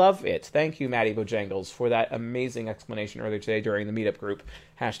 Absolutely love it. Thank you, Maddie Bojangles, for that amazing explanation earlier today during the meetup group.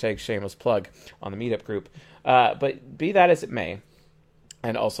 Hashtag shameless plug on the meetup group. But be that as it may,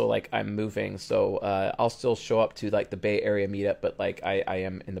 and also like I'm moving, so I'll still show up to like the Bay Area meetup, but like I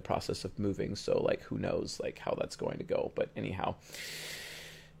am in the process of moving, so like who knows like how that's going to go. But anyhow.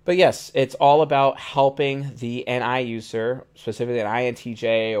 But yes, it's all about helping the NI user, specifically an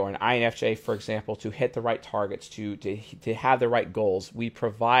INTJ or an INFJ, for example, to hit the right targets, to have the right goals. We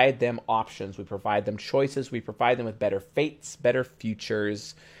provide them options. We provide them choices. We provide them with better fates, better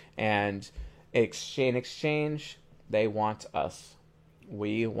futures. And in exchange, they want us.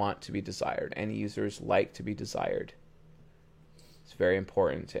 We want to be desired. NI users like to be desired. It's very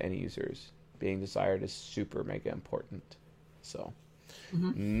important to NI users. Being desired is super mega important. So...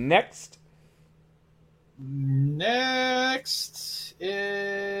 Mm-hmm. Next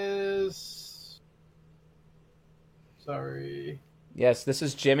is... Sorry. Yes, this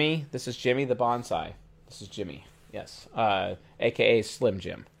is Jimmy. This is Jimmy the Bonsai. This is Jimmy. Yes. AKA Slim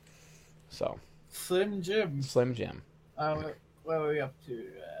Jim. So. Slim Jim. Slim Jim. Where are we up to?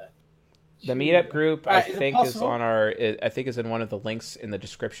 The meetup group, I think, is on our... I think is in one of the links in the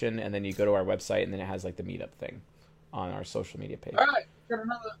description, and then you go to our website, and then it has like the meetup thing on our social media page. All right. We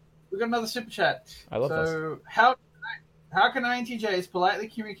got another super chat. I love this. So how can INTJs politely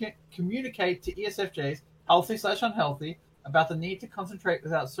communicate to ESFJs, healthy/unhealthy, about the need to concentrate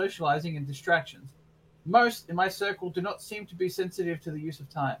without socializing and distractions? Most in my circle do not seem to be sensitive to the use of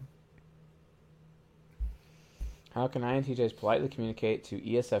time. How can INTJs politely communicate to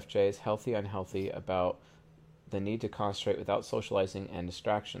ESFJs, healthy/unhealthy, about the need to concentrate without socializing and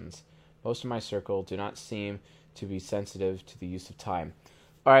distractions? Most of my circle do not seem to be sensitive to the use of time.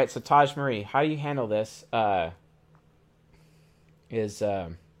 All right, so Taj Marie, how do you handle this? Yes,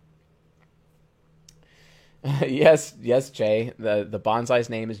 Jay. The bonsai's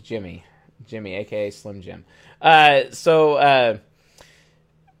name is Jimmy, aka Slim Jim.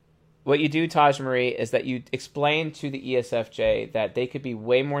 What you do, Taj Marie, is that you explain to the ESFJ that they could be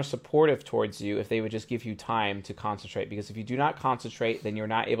way more supportive towards you if they would just give you time to concentrate. Because if you do not concentrate, then you're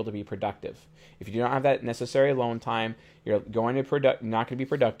not able to be productive. If you do not have that necessary alone time, you're going to not going to be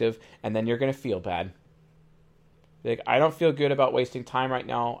productive, and then you're going to feel bad. Like, I don't feel good about wasting time right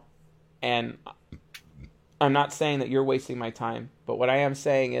now, and I'm not saying that you're wasting my time, but what I am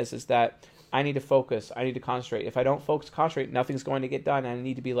saying is that I need to focus. I need to concentrate. If I don't concentrate, nothing's going to get done, and I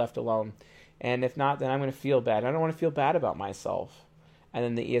need to be left alone. And if not, then I'm going to feel bad. I don't want to feel bad about myself. And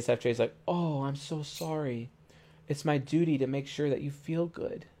then the ESFJ is like, oh, I'm so sorry. It's my duty to make sure that you feel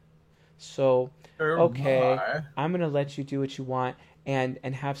good. So, Oh okay, my. I'm gonna let you do what you want and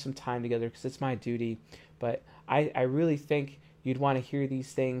have some time together because it's my duty. But I really think you'd want to hear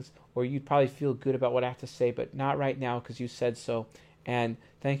these things, or you'd probably feel good about what I have to say, but not right now because you said so. And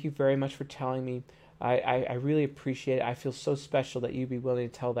thank you very much for telling me. I really appreciate it. I feel so special that you'd be willing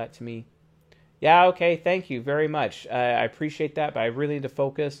to tell that to me. Yeah, okay, thank you very much. I appreciate that, but I really need to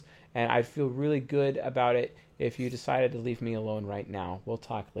focus, and I'd feel really good about it if you decided to leave me alone right now. We'll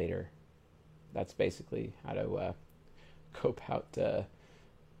talk later. That's basically how to go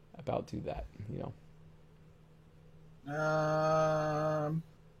about do that. You know.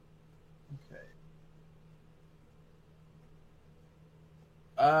 Okay.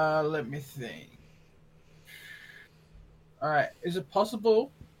 Let me think. All right. Is it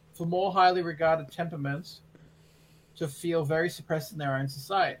possible for more highly regarded temperaments to feel very suppressed in their own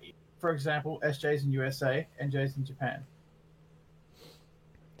society? For example, SJs in USA, NJs in Japan.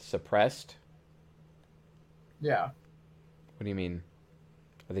 Suppressed? Yeah. What do you mean?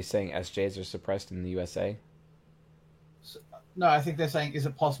 Are they saying SJs are suppressed in the USA? So, no, I think they're saying, is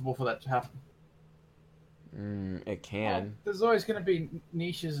it possible for that to happen? It Well, can. there's always going to be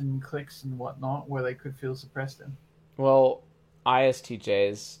niches and cliques and whatnot where they could feel suppressed in. Well,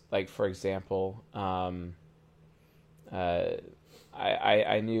 ISTJs, like for example, uh,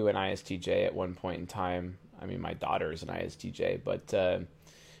 I knew an ISTJ at one point in time. I mean, my daughter is an ISTJ, but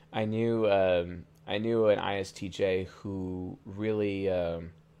I knew an ISTJ who really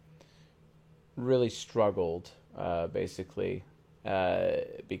struggled, basically,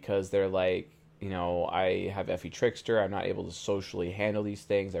 because they're like, I have Effie Trickster. I'm not able to socially handle these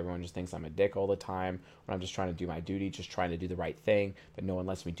things. Everyone just thinks I'm a dick all the time when I'm just trying to do my duty, just trying to do the right thing. But no one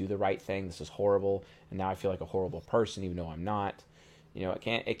lets me do the right thing. This is horrible, and now I feel like a horrible person, even though I'm not.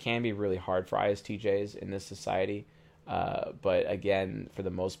 It can be really hard for ISTJs in this society. But again, for the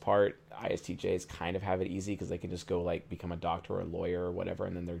most part, ISTJs kind of have it easy because they can just go like become a doctor or a lawyer or whatever,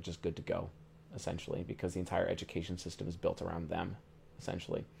 and then they're just good to go, essentially, because the entire education system is built around them,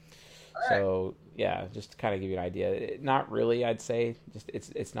 essentially. All right. So yeah, just to kind of give you an idea, not really, I'd say, just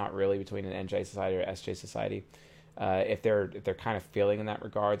it's not really between an NJ society or SJ society. If they're kind of feeling in that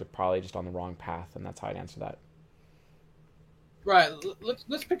regard, they're probably just on the wrong path, and that's how I'd answer that. Right.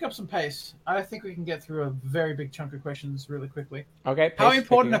 Let's pick up some pace. I think we can get through a very big chunk of questions really quickly. Okay, How pace is picking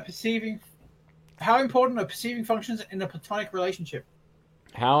important are up. perceiving How important are perceiving functions in a platonic relationship?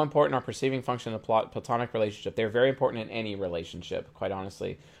 How important are perceiving function in a platonic relationship? They're very important in any relationship, quite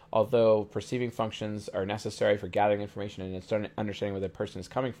honestly. Although perceiving functions are necessary for gathering information and understanding where the person is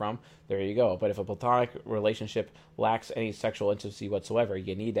coming from, there you go. But if a platonic relationship lacks any sexual intimacy whatsoever,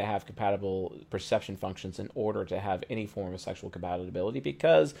 you need to have compatible perception functions in order to have any form of sexual compatibility,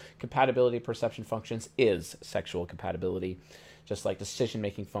 because compatibility of perception functions is sexual compatibility, just like decision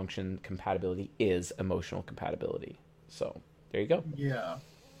making function compatibility is emotional compatibility. So there you go. Yeah.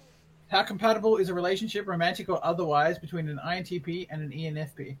 How compatible is a relationship, romantic or otherwise, between an INTP and an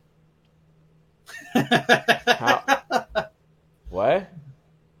ENFP? How? What?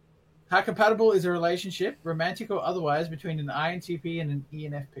 How compatible is a relationship, romantic or otherwise, between an INTP and an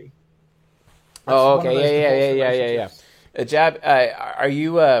ENFP? That's Oh, one of okay. those Yeah, divorce yeah, yeah, yeah, yeah, relationships. yeah. Jab, are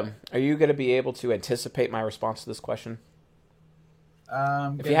you going to be able to anticipate my response to this question?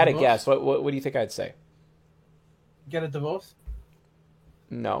 If Get you a had a guess, divorce? what do you think I'd say? Get a divorce?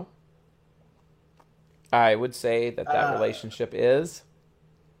 No, I would say that Uh, relationship is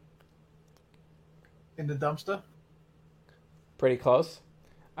in the dumpster? pretty close.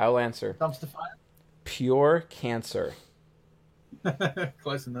 I will answer Dumpster fire? pure cancer.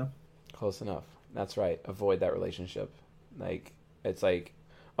 Close enough. Close enough. That's right. Avoid that relationship. Like, it's like,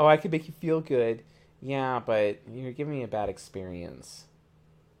 oh, I could make you feel good. Yeah, but you're giving me a bad experience.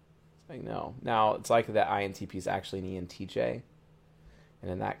 It's like, no. Now, it's likely that INTP is actually an ENTJ. And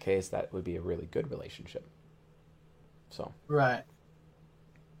in that case, that would be a really good relationship. So, Right.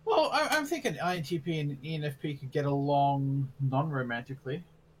 Well, I'm thinking INTP and ENFP could get along non-romantically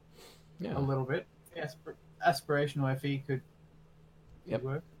a yeah. little bit. Aspirational FE could Yep.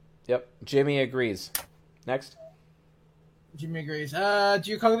 work. Yep. Jimmy agrees. Next. Jimmy agrees. Do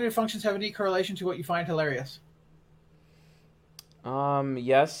your cognitive functions have any correlation to what you find hilarious?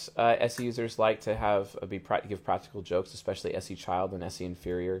 Yes, SE users like to give practical jokes, especially SE child and SE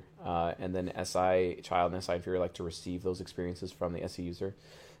inferior, and then SI child and SI inferior like to receive those experiences from the SE user.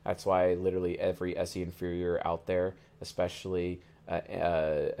 That's why literally every SE inferior out there, especially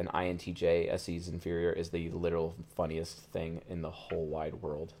an INTJ SE's inferior, is the literal funniest thing in the whole wide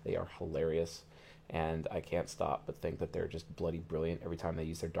world. They are hilarious, and I can't stop but think that they're just bloody brilliant every time they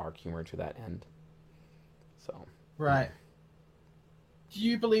use their dark humor to that end. So, Right. Do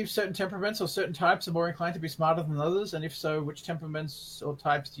you believe certain temperaments or certain types are more inclined to be smarter than others? And if so, which temperaments or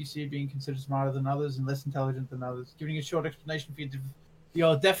types do you see being considered smarter than others and less intelligent than others? Giving a short explanation for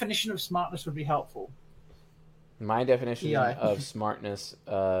your definition of smartness would be helpful. My definition TI. of smartness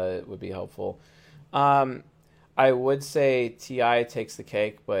would be helpful. I would say TI takes the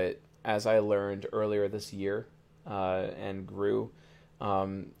cake, but as I learned earlier this year and grew,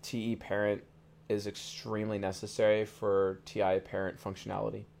 TE parent is extremely necessary for TI parent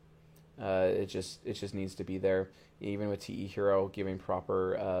functionality. It just needs to be there, even with TE Hero giving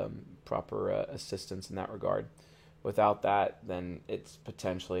proper assistance in that regard. Without that, then it's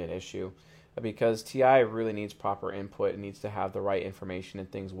potentially an issue because TI really needs proper input. It needs to have the right information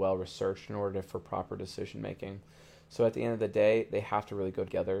and things well researched in order for proper decision making. So at the end of the day, they have to really go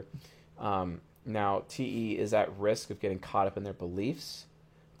together. Now, TE is at risk of getting caught up in their beliefs.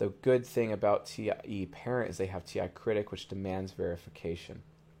 The good thing about TE Parent is they have TI Critic, which demands verification,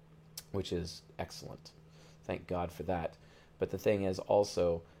 which is excellent. Thank God for that. But the thing is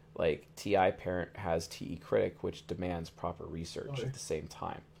also, like, TI Parent has TE Critic, which demands proper research at the same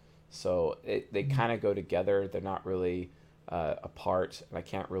time. So they kind of go together. They're not really apart, and I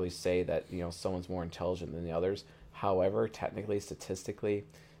can't really say that someone's more intelligent than the others. However, technically, statistically,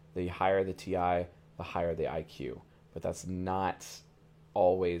 the higher the TI, the higher the IQ. But that's not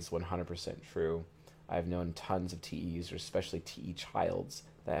always 100% true. I've known tons of TE users, especially TE childs,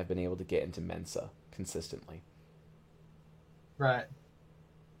 that have been able to get into Mensa consistently. Right.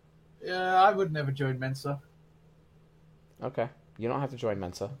 Yeah, I would never join Mensa. Okay. You don't have to join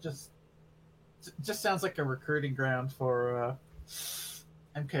Mensa. Just sounds like a recruiting ground for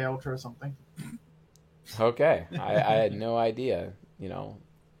MK Ultra or something. Okay. I had no idea.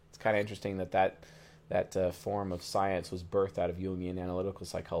 It's kind of interesting that form of science was birthed out of Jungian analytical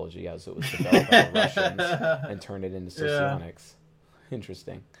psychology as it was developed by the Russians and turned it into socionics. Yeah.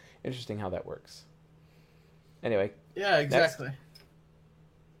 Interesting how that works. Anyway. Yeah, exactly.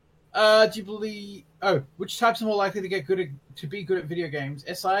 Do you believe? Oh, which types are more likely to be good at video games?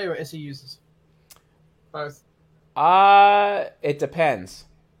 SI or SE users? Both. It depends.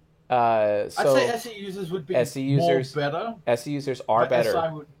 I'd say SE users would be more better. SE users are better. SI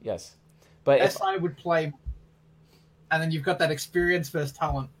would, yes, but SI would play, and then you've got that experience versus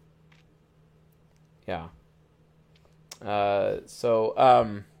talent. Yeah.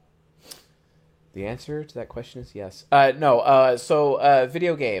 The answer to that question is yes. No. So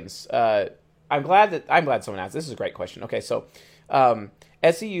video games. I'm glad someone asked. This is a great question. Okay, so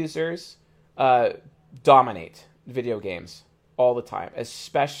SE users dominate video games all the time,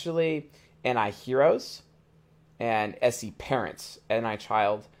 especially NI Heroes and SE Parents, NI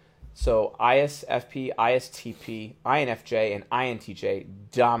Child. So ISFP, ISTP, INFJ, and INTJ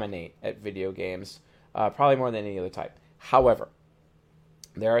dominate at video games, probably more than any other type. However,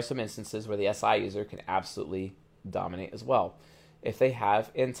 there are some instances where the SI user can absolutely dominate as well if they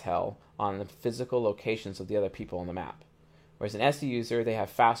have intel on the physical locations of the other people on the map. Whereas an SE user, they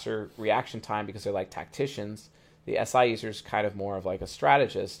have faster reaction time because they're like tacticians. The SI user is kind of more of like a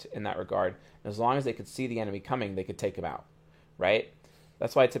strategist in that regard. And as long as they could see the enemy coming, they could take him out, right?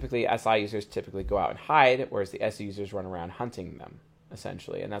 That's why typically SI users typically go out and hide, whereas the SE users run around hunting them,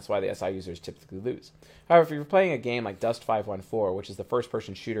 essentially. And that's why the SI users typically lose. However, if you're playing a game like Dust 514, which is the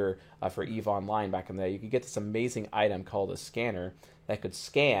first-person shooter for EVE Online back in the day, you could get this amazing item called a scanner that could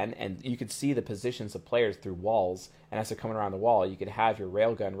scan, and you could see the positions of players through walls. And as they're coming around the wall, you could have your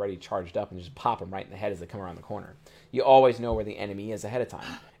railgun ready charged up and just pop them right in the head as they come around the corner. You always know where the enemy is ahead of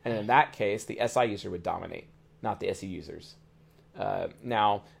time. And in that case, the SI user would dominate, not the SE users.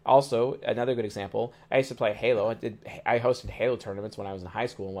 Now, also, another good example, I used to play Halo. I hosted Halo tournaments when I was in high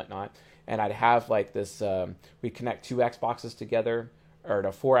school and whatnot, and I'd have like this, we'd connect 2 Xboxes together, or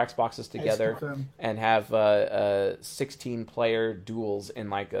no, 4 Xboxes together, and have 16-player duels in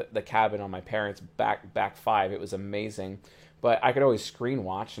like the cabin on my parents' back 5. It was amazing. But I could always screen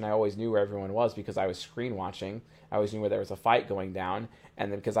watch, and I always knew where everyone was because I was screen watching. I always knew where there was a fight going down,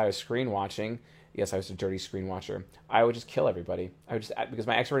 and then because I was screen watching, yes, I was a dirty screen watcher, I would just kill everybody. Because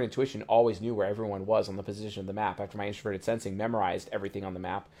my extroverted intuition always knew where everyone was on the position of the map after my introverted sensing memorized everything on the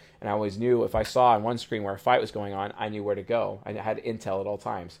map. And I always knew if I saw on one screen where a fight was going on, I knew where to go. I had intel at all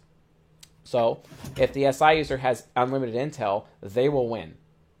times. So if the SI user has unlimited intel, they will win.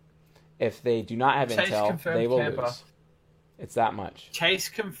 If they do not have intel, they will lose. It's that much. Chase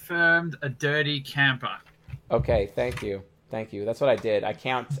confirmed a dirty camper. Okay, thank you. That's what I did. I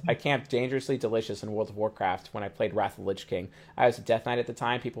camped Dangerously Delicious in World of Warcraft when I played Wrath of the Lich King. I was a Death Knight at the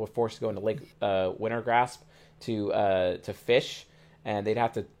time. People were forced to go into Lake Wintergrasp to fish, and they'd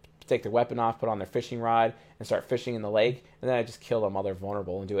have to take their weapon off, put on their fishing rod, and start fishing in the lake. And then I just kill them while they're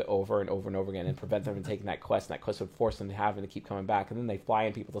vulnerable and do it over and over and over again and prevent them from taking that quest. And that quest would force them to having to keep coming back. And then they fly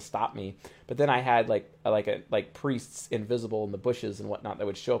in people to stop me. But then I had like priests invisible in the bushes and whatnot that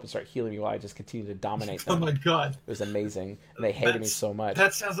would show up and start healing me while I just continued to dominate them. Oh my god, it was amazing, and they hated me so much.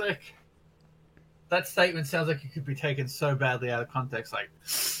 That sounds like that statement sounds like it could be taken so badly out of context. Like,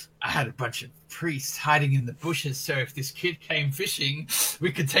 I had a bunch of priests hiding in the bushes, so if this kid came fishing,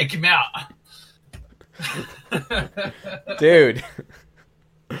 we could take him out. Dude.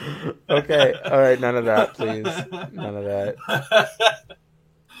 Okay. All right. None of that, please. None of that.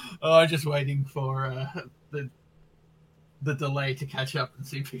 Oh, I'm just waiting for the delay to catch up and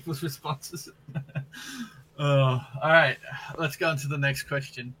see people's responses. All right. Let's go on to the next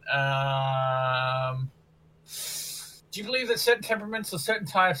question. Do you believe that certain temperaments or certain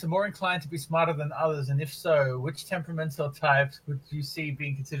types are more inclined to be smarter than others? And if so, which temperaments or types would you see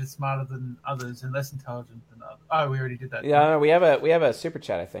being considered smarter than others and less intelligent than others? Oh, we already did that. Yeah, no, we have a super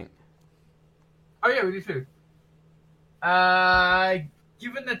chat, I think. Oh yeah, we do too.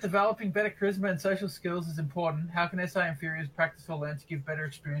 Given that developing better charisma and social skills is important, how can SI inferiors practice or learn to give better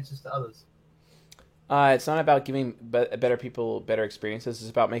experiences to others? It's not about giving better people better experiences. It's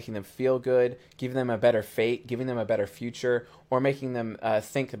about making them feel good, giving them a better fate, giving them a better future, or making them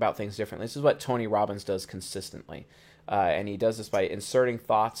think about things differently. This is what Tony Robbins does consistently. And he does this by inserting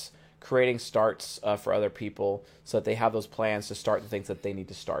thoughts, creating starts for other people so that they have those plans to start the things that they need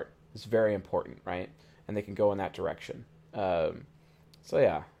to start. It's very important, right? And they can go in that direction. So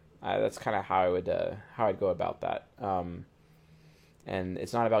yeah, that's kind of how I'd go about that. And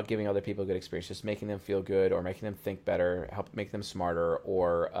it's not about giving other people a good experience, just making them feel good or making them think better, help make them smarter,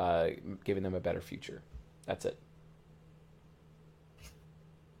 or giving them a better future. That's it.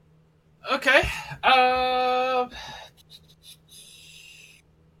 Okay. How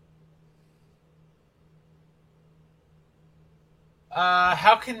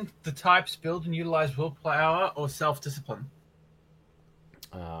can the types build and utilize willpower or self-discipline?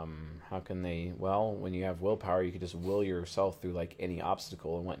 How can they? Well, when you have willpower, you can just will yourself through like any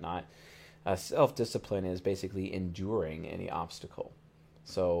obstacle and whatnot. Self-discipline is basically enduring any obstacle.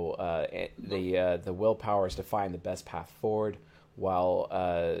 So the willpower is to find the best path forward, while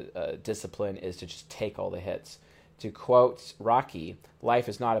discipline is to just take all the hits. To quote Rocky, life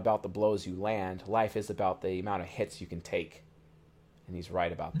is not about the blows you land. Life is about the amount of hits you can take. And he's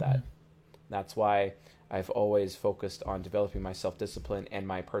right about that. That's why I've always focused on developing my self-discipline and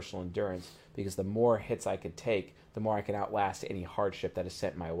my personal endurance, because the more hits I can take, the more I can outlast any hardship that is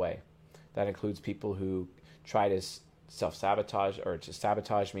sent my way. That includes people who try to self-sabotage or to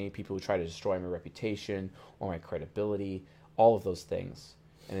sabotage me, people who try to destroy my reputation or my credibility, all of those things.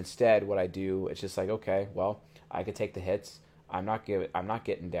 And instead, what I do, it's just like, okay, well, I could take the hits. I'm not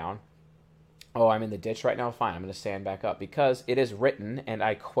getting down. Oh, I'm in the ditch right now? Fine, I'm going to stand back up, because it is written, and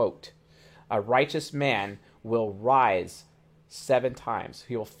I quote, "A righteous man will rise 7 times.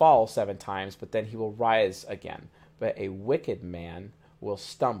 He will fall 7 times, but then he will rise again. But a wicked man will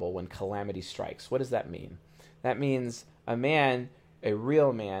stumble when calamity strikes." What does that mean? That means a man, a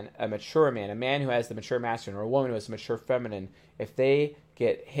real man, a mature man, a man who has the mature masculine, or a woman who has the mature feminine, if they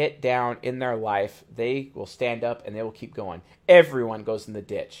get hit down in their life, they will stand up and they will keep going. Everyone goes in the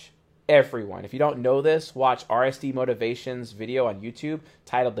ditch. Everyone. If you don't know this, watch RSD Motivation's video on YouTube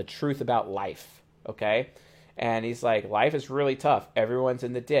titled "The Truth About Life." Okay? And he's like, life is really tough. Everyone's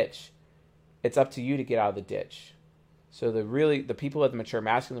in the ditch. It's up to you to get out of the ditch. So the people of the mature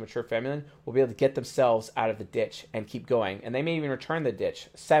masculine, the mature feminine, will be able to get themselves out of the ditch and keep going. And they may even return the ditch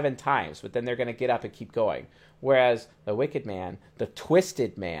 7 times, but then they're going to get up and keep going. Whereas the wicked man, the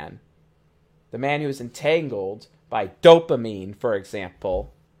twisted man, the man who is entangled by dopamine, for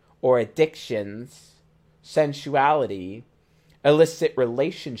example, or addictions, sensuality, illicit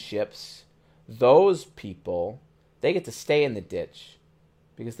relationships, those people, they get to stay in the ditch,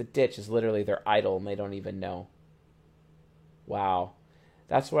 because the ditch is literally their idol and they don't even know. Wow.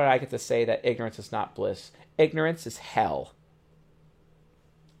 That's what I get to say, that ignorance is not bliss. Ignorance is hell.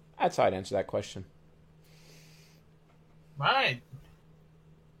 That's how I'd answer that question. Right.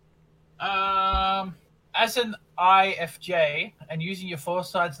 As an IFJ and using your 4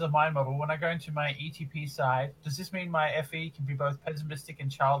 sides of the mind model, when I go into my ETP side, does this mean my FE can be both pessimistic and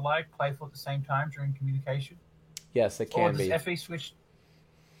childlike, playful at the same time during communication? Yes, it can be. Or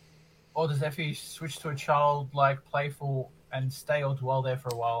does FE switch to a childlike, playful, and stay or dwell there for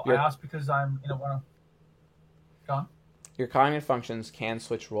a while? I ask because I'm in a one. Go on. Your cognitive functions can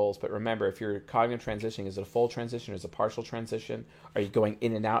switch roles, but remember, if you're cognitive transitioning, is it a full transition? Is it a partial transition? Are you going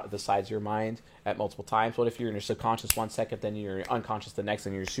in and out of the sides of your mind at multiple times? What if you're in your subconscious 1 second, then you're unconscious the next,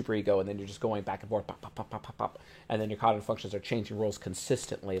 and you're super ego, and then you're just going back and forth, pop, pop, pop, pop, pop, pop, and then your cognitive functions are changing roles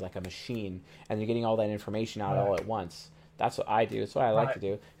consistently like a machine, and you're getting all that information out all at once. That's what I do. It's what I like to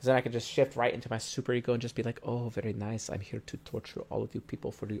do. Because then I can just shift right into my super ego and just be like, oh, very nice. I'm here to torture all of you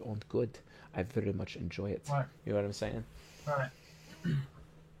people for your own good. I very much enjoy it. Right. You know what I'm saying? Right.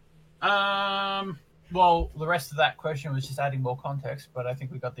 Well, the rest of that question was just adding more context, but I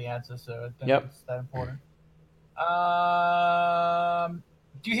think we got the answer, so I don't think it's that important.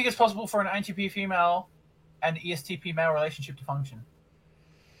 Do you think it's possible for an INTP female and ESTP male relationship to function?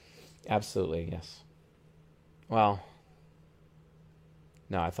 Absolutely, yes. Well,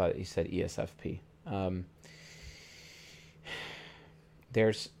 no, I thought you said ESFP.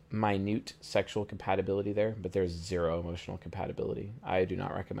 There's minute sexual compatibility there, but there's zero emotional compatibility. I do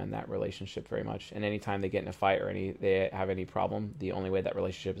not recommend that relationship very much. And anytime they get in a fight or they have any problem, the only way that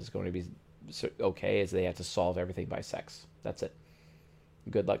relationship is going to be okay is they have to solve everything by sex. That's it.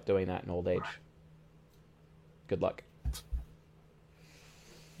 Good luck doing that in old age. Good luck.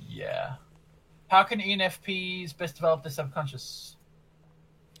 Yeah. How can ENFPs best develop their subconscious?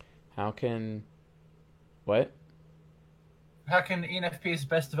 What? How can ENFPs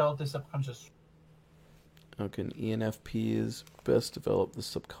best develop their subconscious? How can ENFPs best develop the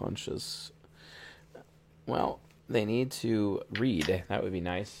subconscious? Well, they need to read. That would be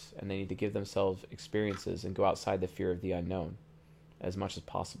nice. And they need to give themselves experiences and go outside the fear of the unknown as much as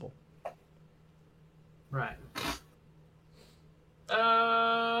possible. Right.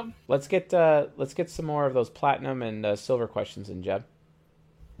 Let's get some more of those platinum and silver questions in, Jeb.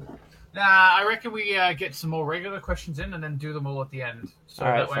 Nah, I reckon we get some more regular questions in and then do them all at the end. So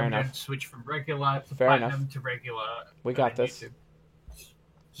all right, that way fair we enough. don't switch from regular to Fair platinum enough. to regular. We got this. YouTube.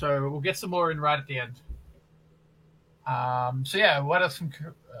 So we'll get some more in right at the end. So yeah, what else?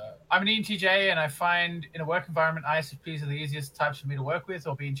 I'm an ENTJ, and I find in a work environment, ISFPs are the easiest types for me to work with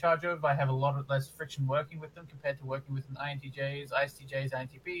or be in charge of. I have a lot less friction working with them compared to working with INTJs, ISTJs,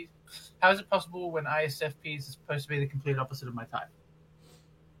 INTPs. How is it possible when ISFPs are supposed to be the complete opposite of my type?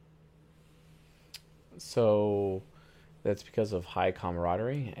 So that's because of high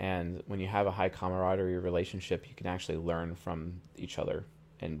camaraderie, and when you have a high camaraderie relationship, you can actually learn from each other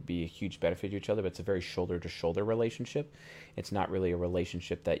and be a huge benefit to each other, but it's a very shoulder-to-shoulder relationship. It's not really a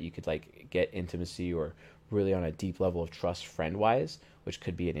relationship that you could like get intimacy or really on a deep level of trust friend-wise, which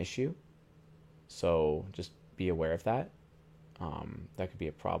could be an issue. So just be aware of that. That could be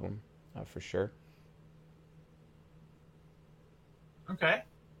a problem for sure. Okay.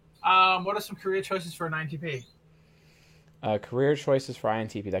 What are some career choices for an INTP? Career choices for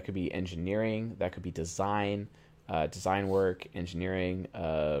INTP, that could be engineering, that could be design, design work, engineering,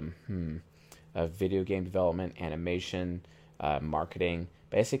 video game development, animation, marketing,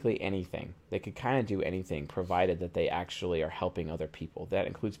 basically anything. They could kind of do anything provided that they actually are helping other people. That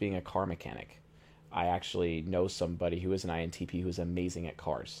includes being a car mechanic. I actually know somebody who is an INTP who's amazing at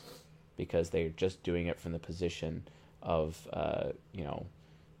cars because they're just doing it from the position of,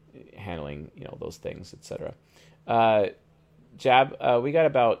 handling, those things, etc. Jab, we got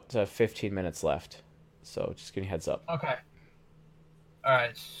about 15 minutes left, so just give me a heads up. Okay. All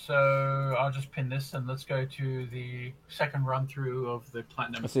right, so I'll just pin this and let's go to the second run through of the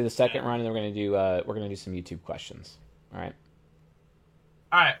platinum. Let's do the second run, and then we're gonna do some YouTube questions. All right.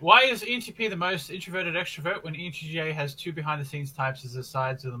 All right. Why is ENTP the most introverted extrovert when ENTJ has two behind-the-scenes types as the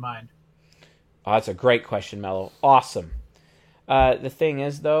sides of the mind? Oh, that's a great question, Mello. Awesome. The thing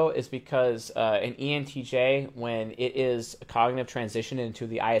is, though, is because an ENTJ, when it is a cognitive transition into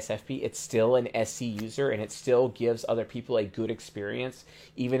the ISFP, it's still an SC user, and it still gives other people a good experience,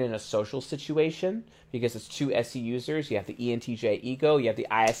 even in a social situation, because it's two SC users. You have the ENTJ ego, you have the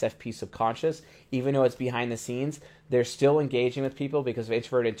ISFP subconscious. Even though it's behind the scenes, they're still engaging with people because of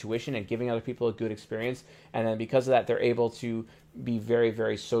introverted intuition and giving other people a good experience. And then because of that, they're able to be very,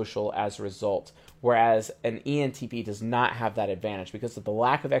 very social as a result. Whereas an ENTP does not have that advantage because of the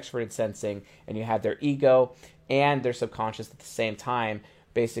lack of extroverted sensing, and you have their ego and their subconscious at the same time,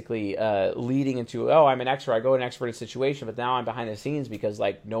 basically leading into, I'm an extrovert, I go in an extroverted situation, but now I'm behind the scenes because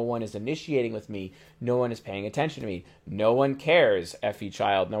no one is initiating with me, no one is paying attention to me, no one cares, FE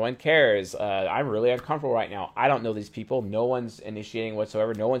child, no one cares, I'm really uncomfortable right now, I don't know these people, no one's initiating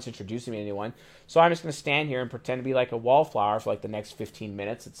whatsoever, no one's introducing me to anyone, so I'm just going to stand here and pretend to be like a wallflower for the next 15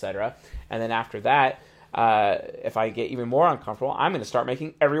 minutes, etc., and then after that, if I get even more uncomfortable, I'm going to start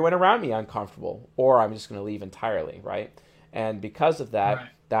making everyone around me uncomfortable, or I'm just going to leave entirely, right? And because of that, Right.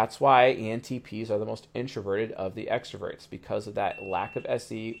 that's why ENTPs are the most introverted of the extroverts, because of that lack of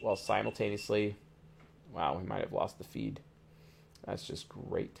SE, while simultaneously, wow, we might have lost the feed. That's just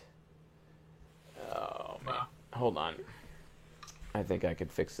great. Oh, man. Wow. Hold on. I think I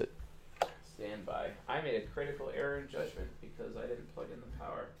could fix it. Stand by. I made a critical error in judgment because I didn't plug in the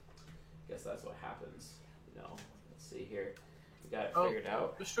power. Guess that's what happens. No. Let's see here. We got it figured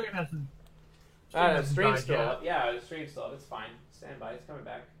out. The stream hasn't. The stream's died still yet. up. Yeah, the stream's still up. It's fine. Stand by. It's coming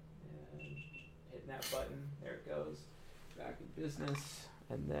back. And hitting that button. There it goes. Back in business.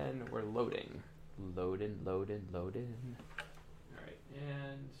 And then we're loading. Loading. All right.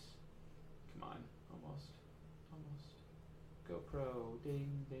 And come on. Almost. GoPro.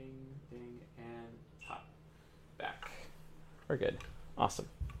 Ding, and hop. Back. We're good. Awesome.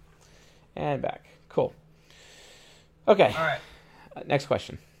 And back. Cool. Okay. All right. Next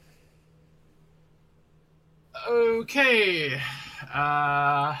question. Okay.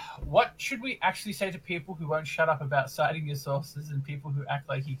 What should we actually say to people who won't shut up about citing your sources and people who act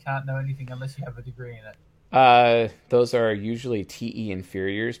like you can't know anything unless you have a degree in it? Those are usually TE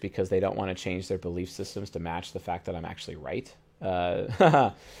inferiors because they don't want to change their belief systems to match the fact that I'm actually right.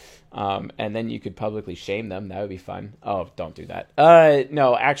 And then you could publicly shame them. That would be fun. Oh, don't do that.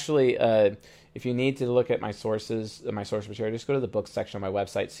 No, actually, if you need to look at my sources, my source material, just go to the books section on my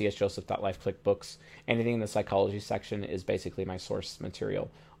website, csjoseph.life, click books. Anything in the psychology section is basically my source material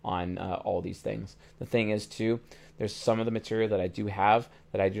on all these things. The thing is, too, there's some of the material that I do have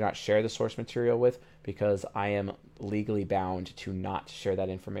that I do not share the source material with because I am legally bound to not share that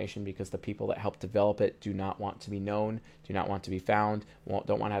information because the people that help develop it do not want to be known, do not want to be found,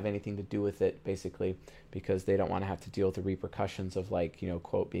 don't want to have anything to do with it, basically, because they don't want to have to deal with the repercussions of, like,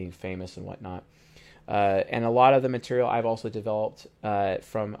 quote, being famous and whatnot. And a lot of the material I've also developed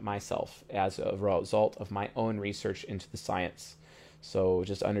from myself as a result of my own research into the science. So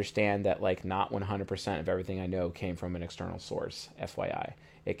just understand that, like, not 100% of everything I know came from an external source, FYI.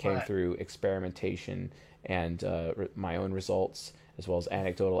 It came through experimentation and my own results, as well as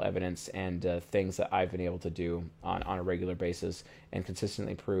anecdotal evidence and things that I've been able to do on a regular basis and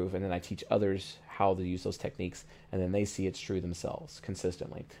consistently prove. And then I teach others how to use those techniques, and then they see it's true themselves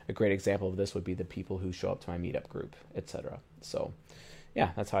consistently. A great example of this would be the people who show up to my meetup group, etc. So,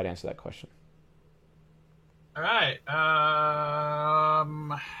 yeah, that's how I'd answer that question. All right. How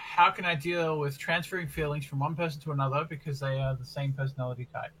can I deal with transferring feelings from one person to another because they are the same personality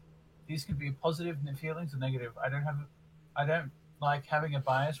type? These can be positive feelings or negative. I don't like having a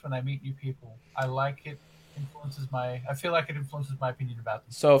bias when I meet new people. I feel like it influences my opinion about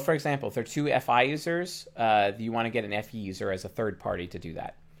them. So, for example, if they're two FI users, you want to get an FE user as a third party to do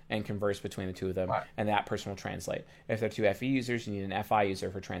that and converse between the two of them, and that person will translate. If they're two FE users, you need an FI user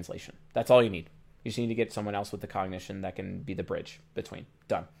for translation. That's all you need. You just need to get someone else with the cognition that can be the bridge between.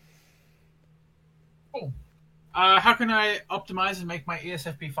 Done. Cool. How can I optimize and make my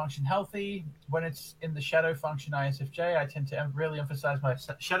ESFP function healthy? When it's in the shadow function ISFJ, I tend to really emphasize my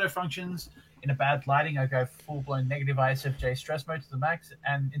shadow functions. In a bad lighting, I go full-blown negative ISFJ stress mode to the max.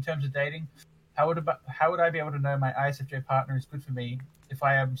 And in terms of dating, how would I be able to know my ISFJ partner is good for me if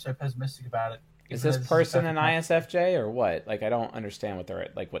I am so pessimistic about it? Is this person an ISFJ or what? Like, I don't understand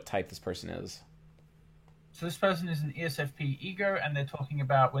what type this person is. So this person is an ESFP ego, and they're talking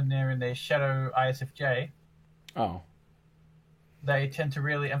about when they're in their shadow ISFJ. Oh. They tend to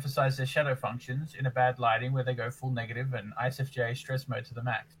really emphasize their shadow functions in a bad lighting where they go full negative and ISFJ stress mode to the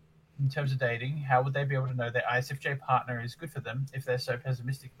max. In terms of dating, how would they be able to know their ISFJ partner is good for them if they're so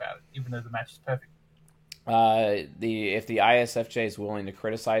pessimistic about it, even though the match is perfect? If the ISFJ is willing to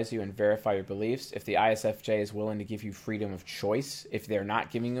criticize you and verify your beliefs, if the ISFJ is willing to give you freedom of choice, if they're not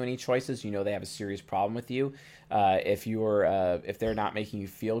giving you any choices, you know they have a serious problem with you. If they're not making you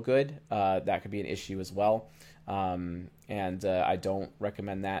feel good, that could be an issue as well. And I don't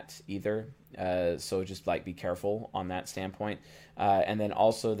recommend that either. So just be careful on that standpoint. And then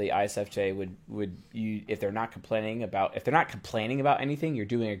also the ISFJ if they're not complaining about anything, you're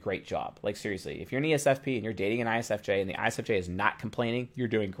doing a great job. Like, seriously, if you're an ESFP and you're dating an ISFJ and the ISFJ is not complaining, you're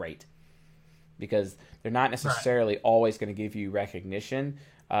doing great, because they're not necessarily always going to give you recognition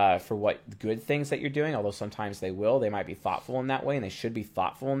for what good things that you're doing, although sometimes they will. They might be thoughtful in that way, and they should be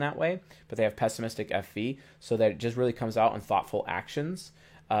thoughtful in that way, but they have pessimistic FV, so that it just really comes out in thoughtful actions.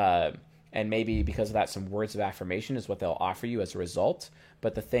 And maybe because of that, some words of affirmation is what they'll offer you as a result.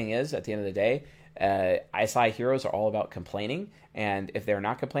 But the thing is, at the end of the day, ISI heroes are all about complaining, and if they're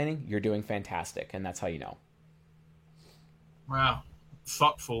not complaining, you're doing fantastic, and that's how you know. Wow.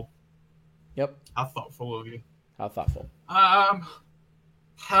 Thoughtful. Yep. How thoughtful of you. How thoughtful.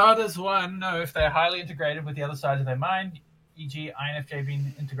 How does one know if they're highly integrated with the other side of their mind? e.g., INFJ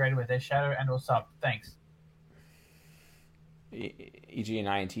being integrated with their shadow and or sub. Thanks. E.g. and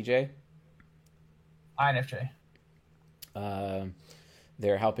INTJ. INFJ.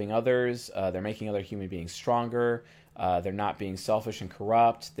 They're helping others. They're making other human beings stronger. They're not being selfish and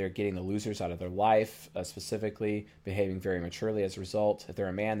corrupt. They're getting the losers out of their life, specifically behaving very maturely as a result. If they're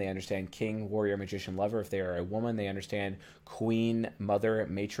a man, they understand king, warrior, magician, lover. If they are a woman, they understand queen, mother,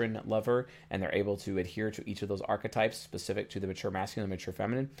 matron, lover, and they're able to adhere to each of those archetypes specific to the mature masculine and mature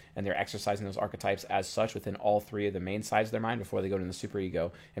feminine, and they're exercising those archetypes as such within all three of the main sides of their mind before they go into the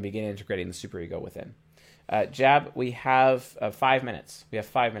superego and begin integrating the superego within. Jab, we have 5 minutes. We have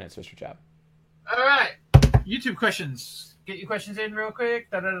 5 minutes, Mr. Jab. All right. YouTube questions. Get your questions in real quick.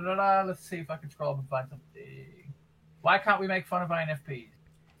 Let's see if I can scroll up and find something. Why can't we make fun of INFPs?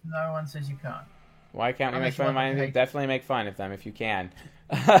 No one says you can't. Why can't we make fun of INFPs? Definitely make fun of them if you can.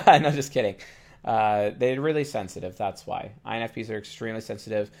 No, just kidding. They're really sensitive. That's why INFPs are extremely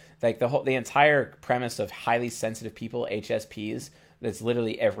sensitive. Like the entire premise of highly sensitive people, HSPs. That's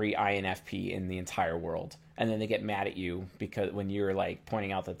literally every INFP in the entire world, and then they get mad at you because when you're like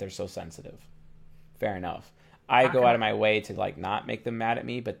pointing out that they're so sensitive. Fair enough. I go out of my way to like not make them mad at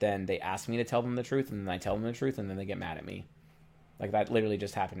me, but then they ask me to tell them the truth, and then I tell them the truth, and then they get mad at me. Like that literally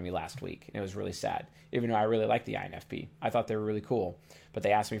just happened to me last week, and it was really sad. Even though I really liked the INFP, I thought they were really cool, but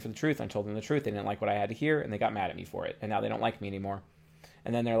they asked me for the truth, and I told them the truth. They didn't like what I had to hear, and they got mad at me for it, and now they don't like me anymore.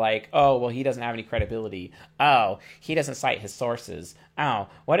 And then they're like, oh, well, he doesn't have any credibility. Oh, he doesn't cite his sources. Oh,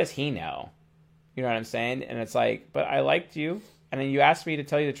 what does he know? You know what I'm saying? And it's like, but I liked you. And then you asked me to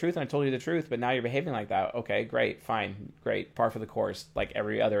tell you the truth, and I told you the truth, but now you're behaving like that. Okay, great, fine, great. Par for the course, like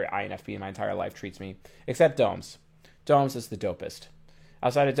every other INFP in my entire life treats me. Except Domes. Domes is the dopest.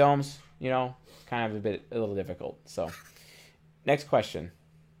 Outside of Domes, kind of a little difficult. So, next question.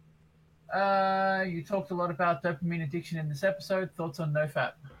 You talked a lot about dopamine addiction in this episode. Thoughts on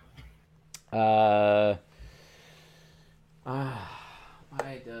NoFap? Why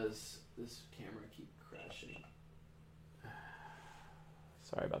does this camera keep crashing?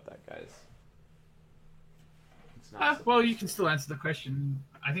 Sorry about that, guys. It's not well, you can still answer the question.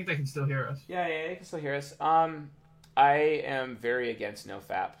 I think they can still hear us. Yeah, they can still hear us. I am very against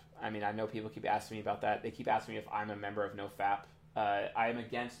NoFap. I mean, I know people keep asking me about that. They keep asking me if I'm a member of NoFap. I am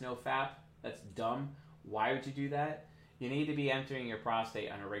against NoFap. That's dumb. Why would you do that? You need to be emptying your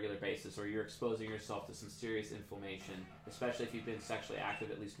prostate on a regular basis, or you're exposing yourself to some serious inflammation, especially if you've been sexually active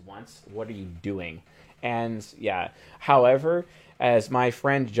at least once. What are you doing? And yeah, however, as my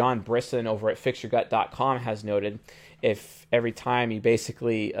friend John Brisson over at FixYourGut.com has noted, if every time you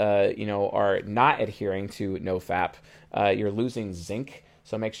basically are not adhering to NoFap, you're losing zinc.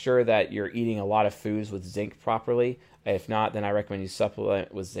 So make sure that you're eating a lot of foods with zinc properly. If not, then I recommend you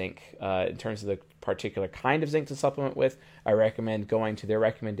supplement with zinc. In terms of the particular kind of zinc to supplement with, I recommend going to their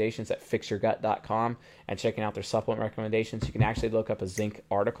recommendations at fixyourgut.com and checking out their supplement recommendations. You can actually look up a zinc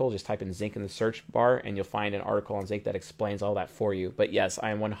article. Just type in zinc in the search bar, and you'll find an article on zinc that explains all that for you. But yes,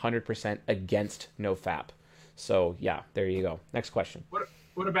 I am 100% against NoFap. So yeah, there you go. Next question.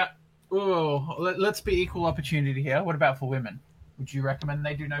 What about... let's be equal opportunity here. What about for women? Would you recommend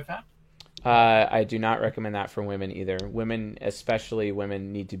they do NoFap? I do not recommend that for women either. Women, especially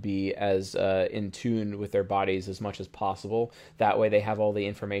women, need to be as in tune with their bodies as much as possible. That way they have all the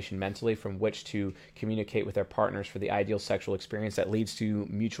information mentally from which to communicate with their partners for the ideal sexual experience that leads to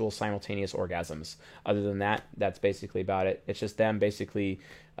mutual simultaneous orgasms. Other than that, that's basically about it. It's just them basically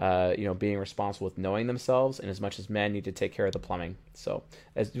being responsible with knowing themselves, and as much as men need to take care of the plumbing. So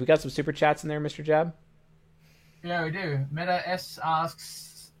we got some super chats in there, Mr. Jab? Yeah, we do. Meta S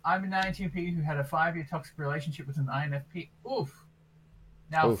asks, I'm an INTP who had a 5-year toxic relationship with an INFP. Oof.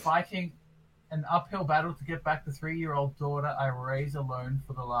 Now fighting an uphill battle to get back the 3-year-old daughter I raised alone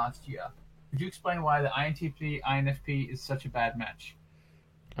for the last year. Could you explain why the INTP-INFP is such a bad match?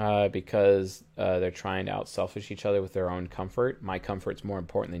 Because they're trying to out-selfish each other with their own comfort. My comfort's more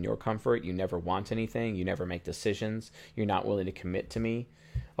important than your comfort. You never want anything. You never make decisions. You're not willing to commit to me.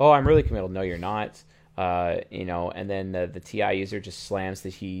 Oh, I'm really committed. No, you're not. And then the TI user just slams the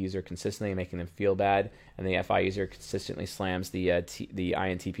T user consistently, making them feel bad, and the FI user consistently slams the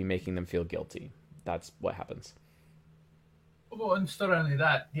INTP, making them feel guilty. That's what happens. Well, and it's not only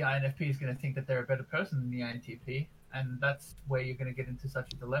that, the INFP is going to think that they're a better person than the INTP, and that's where you're going to get into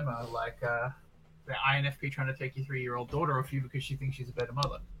such a dilemma, like the INFP trying to take your 3-year-old daughter off you because she thinks she's a better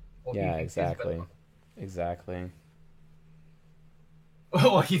mother. Yeah, exactly.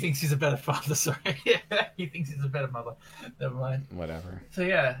 Oh, he thinks he's a better father, sorry. He thinks he's a better mother. Never mind. Whatever. So,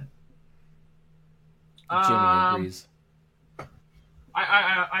 yeah. Jimmy agrees.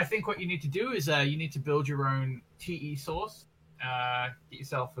 I think what you need to do is you need to build your own TE source. Get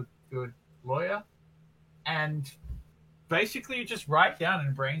yourself a good lawyer, and basically you just write down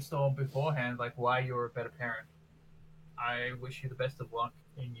and brainstorm beforehand, like why you're a better parent. I wish you the best of luck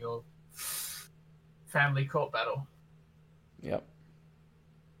in your family court battle. Yep.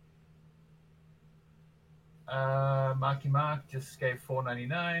 Marky Mark just gave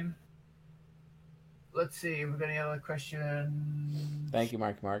 $4.99. Let's see if we've got any other questions. Thank you,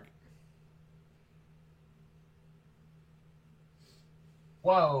 Mark.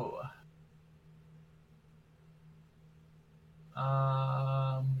 Whoa.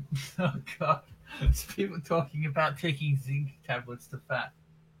 Oh god. It's people talking about taking zinc tablets to fat.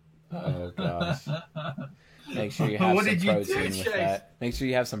 Oh gosh. Make sure you have some protein with that. Make sure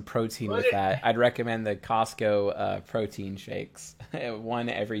you have some protein with that. I'd recommend the Costco protein shakes. 1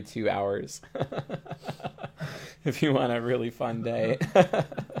 every 2 hours. If you want a really fun day.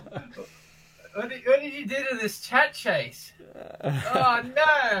 What did you do to this chat, Chase? Oh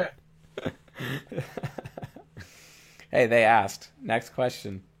no! Hey, they asked. Next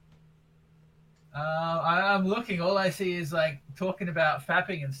question. I'm looking. All I see is like talking about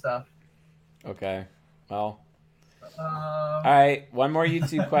fapping and stuff. Okay. Well. All right. One more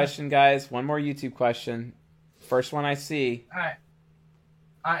YouTube question, guys. One more YouTube question. First one I see. All right.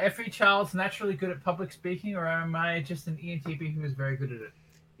 Every child's naturally good at public speaking, or am I just an ENTP who is very good at it?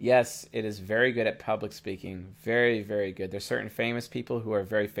 Yes, it is very good at public speaking. Very, very good. There's certain famous people who are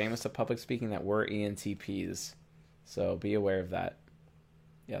very famous at public speaking that were ENTPs. So be aware of that.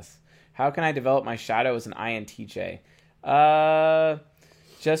 Yes. How can I develop my shadow as an INTJ?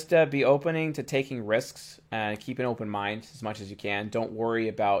 Just be opening to taking risks and keep an open mind as much as you can. Don't worry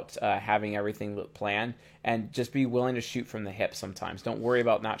about having everything planned, and just be willing to shoot from the hip sometimes. Don't worry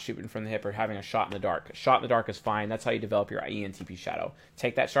about not shooting from the hip or having a shot in the dark. A shot in the dark is fine. That's how you develop your ENTP shadow.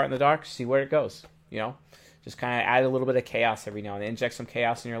 Take that shot in the dark, see where it goes. You know, just kind of add a little bit of chaos every now and then. Inject some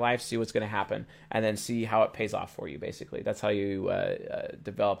chaos in your life, see what's going to happen, and then see how it pays off for you, basically. That's how you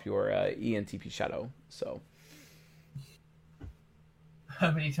develop your ENTP shadow. So. How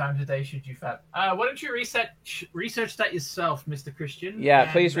many times a day should you fap? Why don't you research that yourself, Mr. Christian?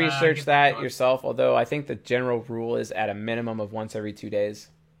 Yeah, please research that yourself, although I think the general rule is at a minimum of once every 2 days.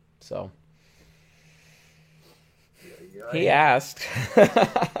 So. He asked.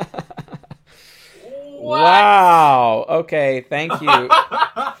 Wow. Okay, thank you.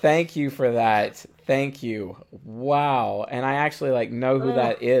 Thank you for that. Thank you. Wow. And I actually know who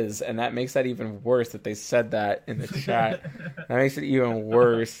that is, and that makes that even worse that they said that in the chat. That makes it even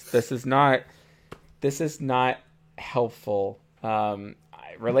worse. This is not helpful.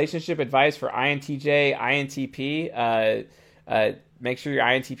 Relationship advice for INTJ, INTP. Make sure your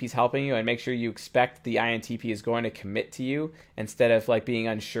INTP is helping you, and make sure you expect the INTP is going to commit to you instead of being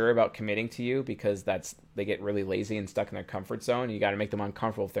unsure about committing to you, because they get really lazy and stuck in their comfort zone. You got to make them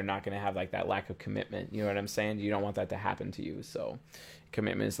uncomfortable if they're not going to have that lack of commitment. You know what I'm saying? You don't want that to happen to you. So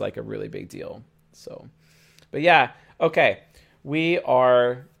commitment is a really big deal. So, but yeah, okay, we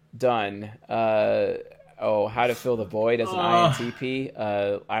are done. How to fill the void as an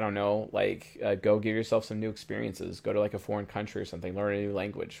INTP. I don't know. Go give yourself some new experiences. Go to a foreign country or something. Learn a new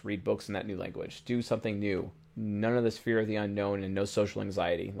language. Read books in that new language. Do something new. None of this fear of the unknown and no social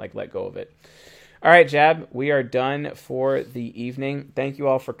anxiety. Let go of it. All right, Jab. We are done for the evening. Thank you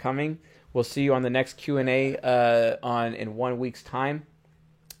all for coming. We'll see you on the next Q&A in 1 week's time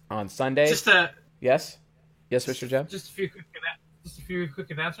on Sunday. Yes, Mr. Jab. Just a few quick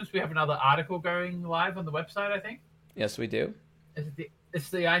announcements. We have another article going live on the website, I think. Yes, we do. It's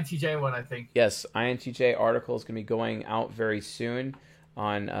the INTJ one, I think. Yes, INTJ article is going to be going out very soon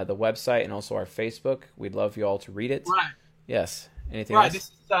on the website and also our Facebook. We'd love you all to read it. Right. Yes. Anything else? This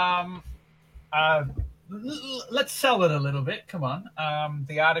is, let's sell it a little bit. Come on.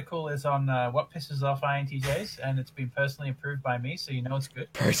 The article is on what pisses off INTJs, and it's been personally approved by me, so you know it's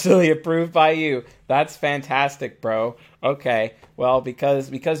good. Personally approved by you. That's fantastic, bro. Okay. Well, because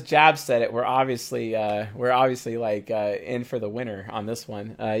Jab said it, we're obviously in for the winner on this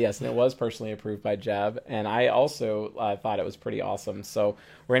one. Yes, and it was personally approved by Jab, and I also thought it was pretty awesome. So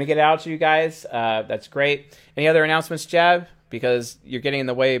we're gonna get it out to you guys. That's great. Any other announcements, Jab? Because you're getting in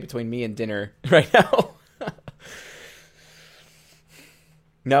the way between me and dinner right now.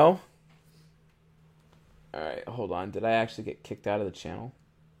 No? All right, hold on. Did I actually get kicked out of the channel?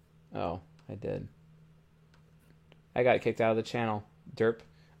 Oh, I did. I got kicked out of the channel. Derp.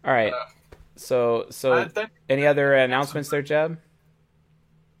 All right. So any other announcements there, Jeb?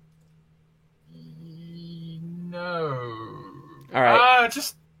 No. All right.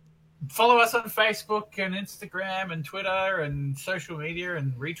 Just follow us on Facebook and Instagram and Twitter and social media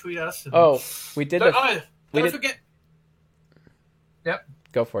and retweet us. And we did Don't forget. Yep.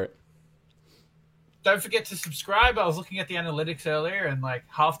 Go for it. Don't forget to subscribe. I was looking at the analytics earlier, and like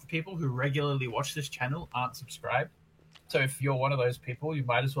half the people who regularly watch this channel aren't subscribed. So if you're one of those people, you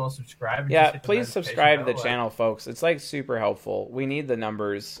might as well subscribe. And Yeah, please subscribe to the channel, folks. It's like super helpful. We need the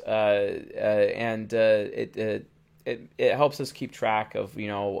numbers, and it helps us keep track of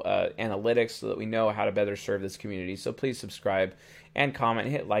analytics so that we know how to better serve this community. So please subscribe and comment,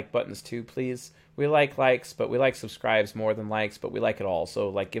 hit like buttons too, please. We like likes, but we like subscribes more than likes, but we like it all.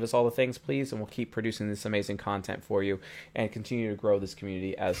 So give us all the things, please, and we'll keep producing this amazing content for you and continue to grow this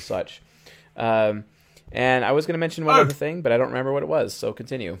community as such. And I was going to mention one other thing, but I don't remember what it was, so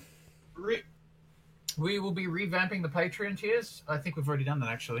continue. We will be revamping the Patreon tiers. I think we've already done that,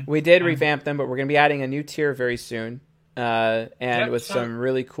 actually. We did revamp them, but we're going to be adding a new tier very soon, some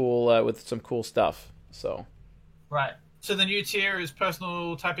really cool with some cool stuff. So, right. So the new tier is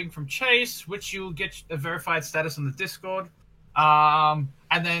personal typing from Chase, which you'll get a verified status on the Discord. And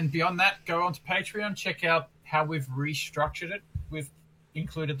then beyond that, go on to Patreon, check out how we've restructured it. We've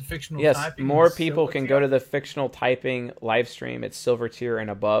included the fictional typing. Yes, more people can go to the fictional typing live stream. It's silver tier and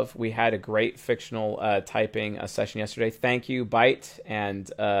above. We had a great fictional typing session yesterday. Thank you, Byte,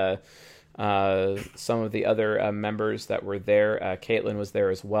 and some of the other members that were there. Caitlin was there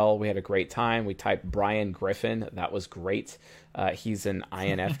as well. We had a great time. We typed Brian Griffin. That was great. He's an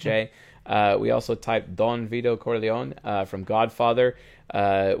INFJ. We also typed Don Vito Corleone from Godfather.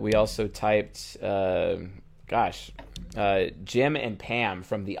 We also typed, Jim and Pam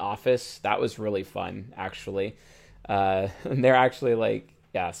from The Office. That was really fun, actually. And they're actually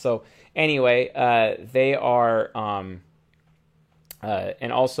so anyway, they are...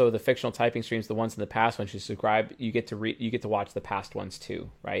 and also the fictional typing streams, the ones in the past, once you subscribe, you get to watch the past ones too,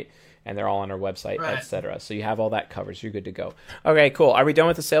 right? And they're all on our website, right, etc. So you have all that covered. So you're good to go. Okay, cool. Are we done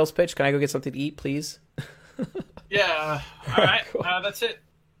with the sales pitch? Can I go get something to eat, please? Yeah. All right. That's it.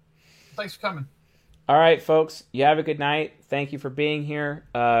 Thanks for coming. All right, folks. You have a good night. Thank you for being here.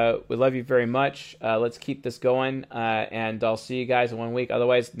 We love you very much. Let's keep this going, and I'll see you guys in 1 week.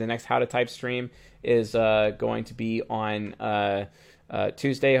 Otherwise, the next How to Type stream is going to be on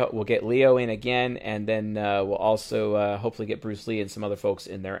Tuesday. We'll get Leo in again, and then we'll also hopefully get Bruce Lee and some other folks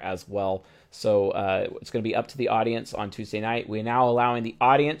in there as well. So it's going to be up to the audience on Tuesday night. We're now allowing the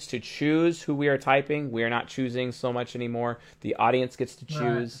audience to choose who we are typing. We are not choosing so much anymore. The audience gets to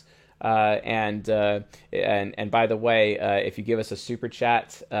choose. Right. And by the way, if you give us a super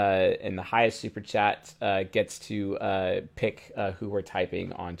chat, and the highest super chat gets to pick who we're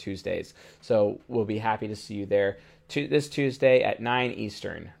typing on Tuesdays. So we'll be happy to see you there this Tuesday at 9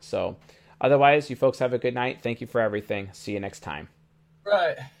 Eastern. So otherwise, you folks have a good night. Thank you for everything. See you next time.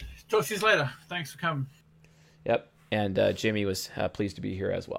 Right. Talk to you later. Thanks for coming. Yep. And Jimmy was pleased to be here as well.